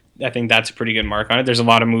think that's a pretty good mark on it. There's a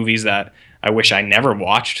lot of movies that I wish I never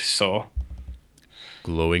watched, so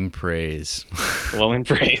glowing praise. Glowing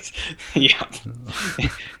praise. Yeah.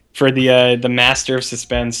 For the master of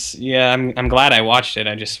suspense, yeah, I'm glad I watched it.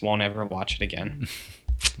 I just won't ever watch it again.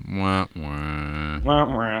 Wah,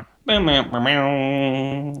 wah.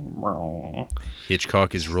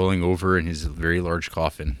 Hitchcock is rolling over in his very large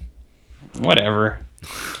coffin. Whatever.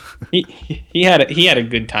 He had a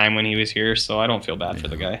good time when he was here, so I don't feel bad for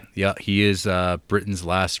the guy. Yeah, he is Britain's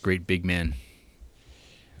last great big man.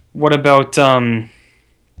 What about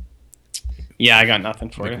yeah, I got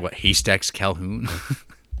nothing for you. What, Haystacks Calhoun?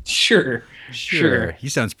 Sure. He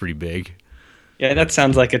sounds pretty big. Yeah, that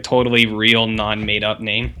sounds like a totally real, non-made-up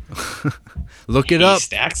name. Look it up.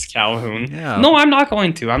 Haystacks Calhoun. Yeah. No, I'm not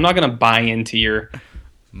going to. I'm not going to buy into your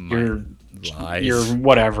lies. Your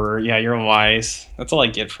whatever. Yeah, your lies. That's all I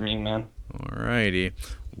get from you, man. Alrighty.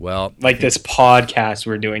 Well, like this podcast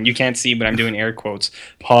we're doing. You can't see, but I'm doing air quotes.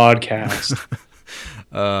 Podcast.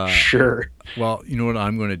 Sure. Well, you know what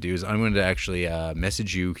I'm going to do is I'm going to actually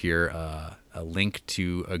message you here a link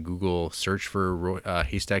to a Google search for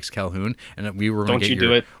Haystacks Calhoun, and we were going to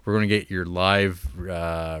do it. We're going to get your live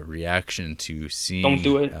reaction to seeing. Don't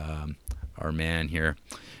do it. Our man here.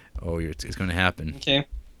 Oh, it's going to happen. Okay.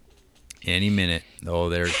 Any minute. Oh,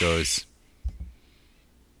 there it goes.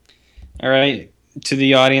 All right. To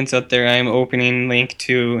the audience out there, I am opening link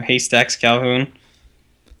to Haystacks Calhoun.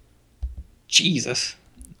 Jesus.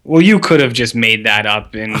 Well, you could have just made that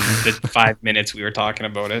up in the 5 minutes we were talking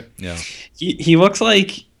about it. Yeah. He looks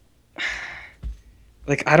like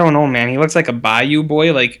I don't know, man. He looks like a Bayou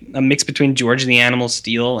boy, like a mix between George the Animal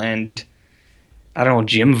Steel and I don't know,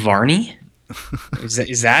 Jim Varney.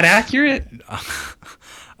 Is that accurate?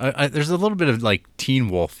 There's a little bit of like Teen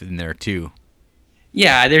Wolf in there too.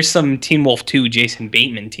 Yeah, there's some Teen Wolf 2, Jason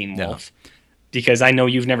Bateman Teen Wolf. Yeah. Because I know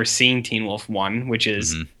you've never seen Teen Wolf 1, which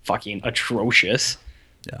is fucking atrocious.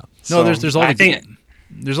 Yeah. No, so there's all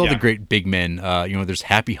the great big men. There's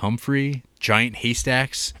Happy Humphrey, Giant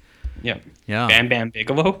Haystacks. Yeah. Yeah. Bam Bam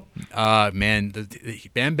Bigelow. Man, the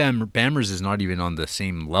Bam Bam Bammers is not even on the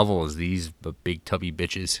same level as these big tubby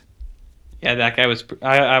bitches. Yeah, that guy was.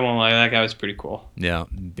 I won't lie. That guy was pretty cool. Yeah.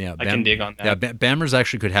 I can dig on that. Yeah, Bammers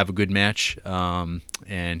actually could have a good match,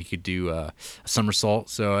 and he could do a somersault.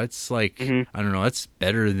 So it's like I don't know. That's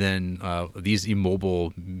better than these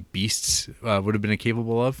immobile beasts would have been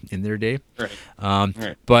capable of in their day. Right.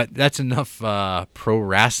 Right. But that's enough pro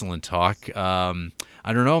wrestling talk.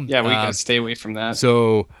 I don't know. Yeah, we gotta stay away from that.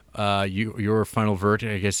 So your final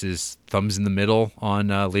verdict, I guess, is thumbs in the middle on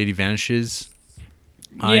Lady Vanishes.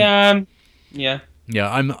 Yeah.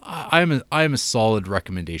 I'm a solid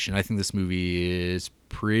recommendation. I think this movie is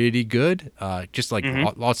pretty good. Just like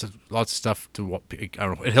lots of stuff to I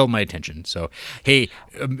don't know. It held my attention. So hey,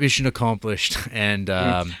 mission accomplished. And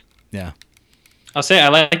yeah. I'll say I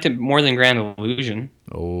liked it more than Grand Illusion.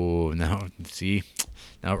 Oh, now see.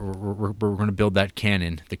 Now we're going to build that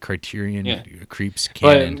canon, the Criterion Creeps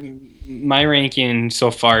canon. But my ranking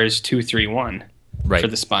so far is 2, 3, 1 right. for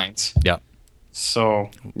the Spines. Yeah.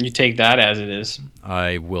 So you take that as it is.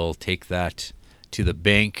 I will take that to the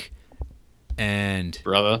bank, and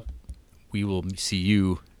brother, we will see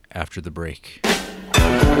you after the break.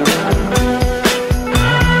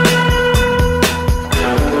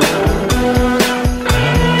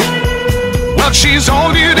 Well, she's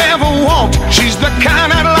all you'd ever want. She's the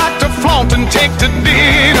kind I'd like to flaunt and take to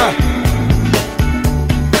dinner.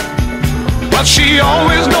 Well, she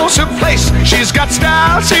always knows her place. She's got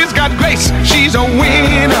style, she's got grace. She's a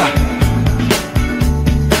winner.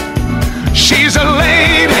 She's a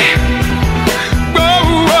lady.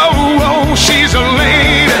 Whoa, whoa, whoa. She's a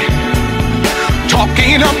lady.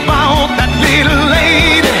 Talking about that little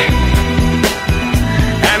lady.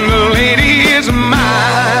 And the lady is mine.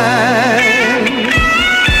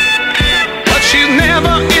 But she's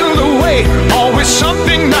never in the way. Always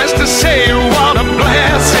something nice to say. What a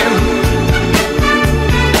blessing.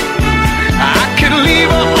 Leave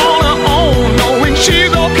her on her own, knowing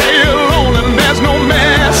she's okay alone, and there's no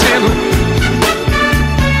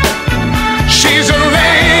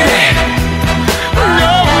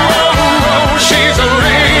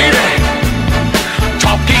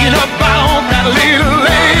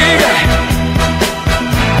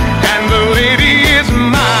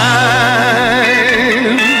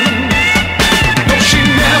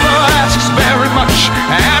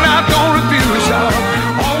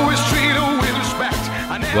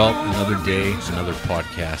Well, another day, another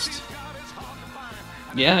podcast.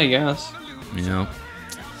 Yeah, I guess. You know.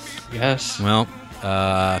 Yes. Well,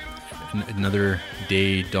 another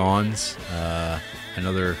day dawns.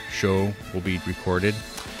 Another show will be recorded,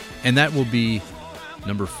 and that will be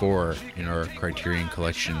number 4 in our Criterion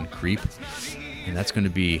Collection Creep, and that's going to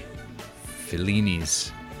be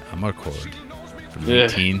Fellini's Amarcord from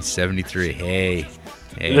 1973. Hey.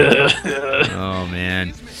 Oh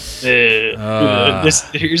man.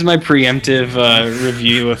 Here's my preemptive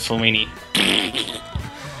review of Fellini.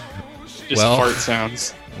 Just fart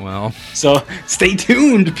sounds. Well. So stay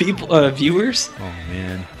tuned, people, viewers. Oh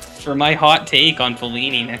man. For my hot take on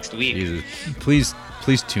Fellini next week. Jesus.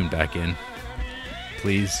 Please tune back in.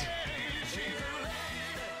 Please.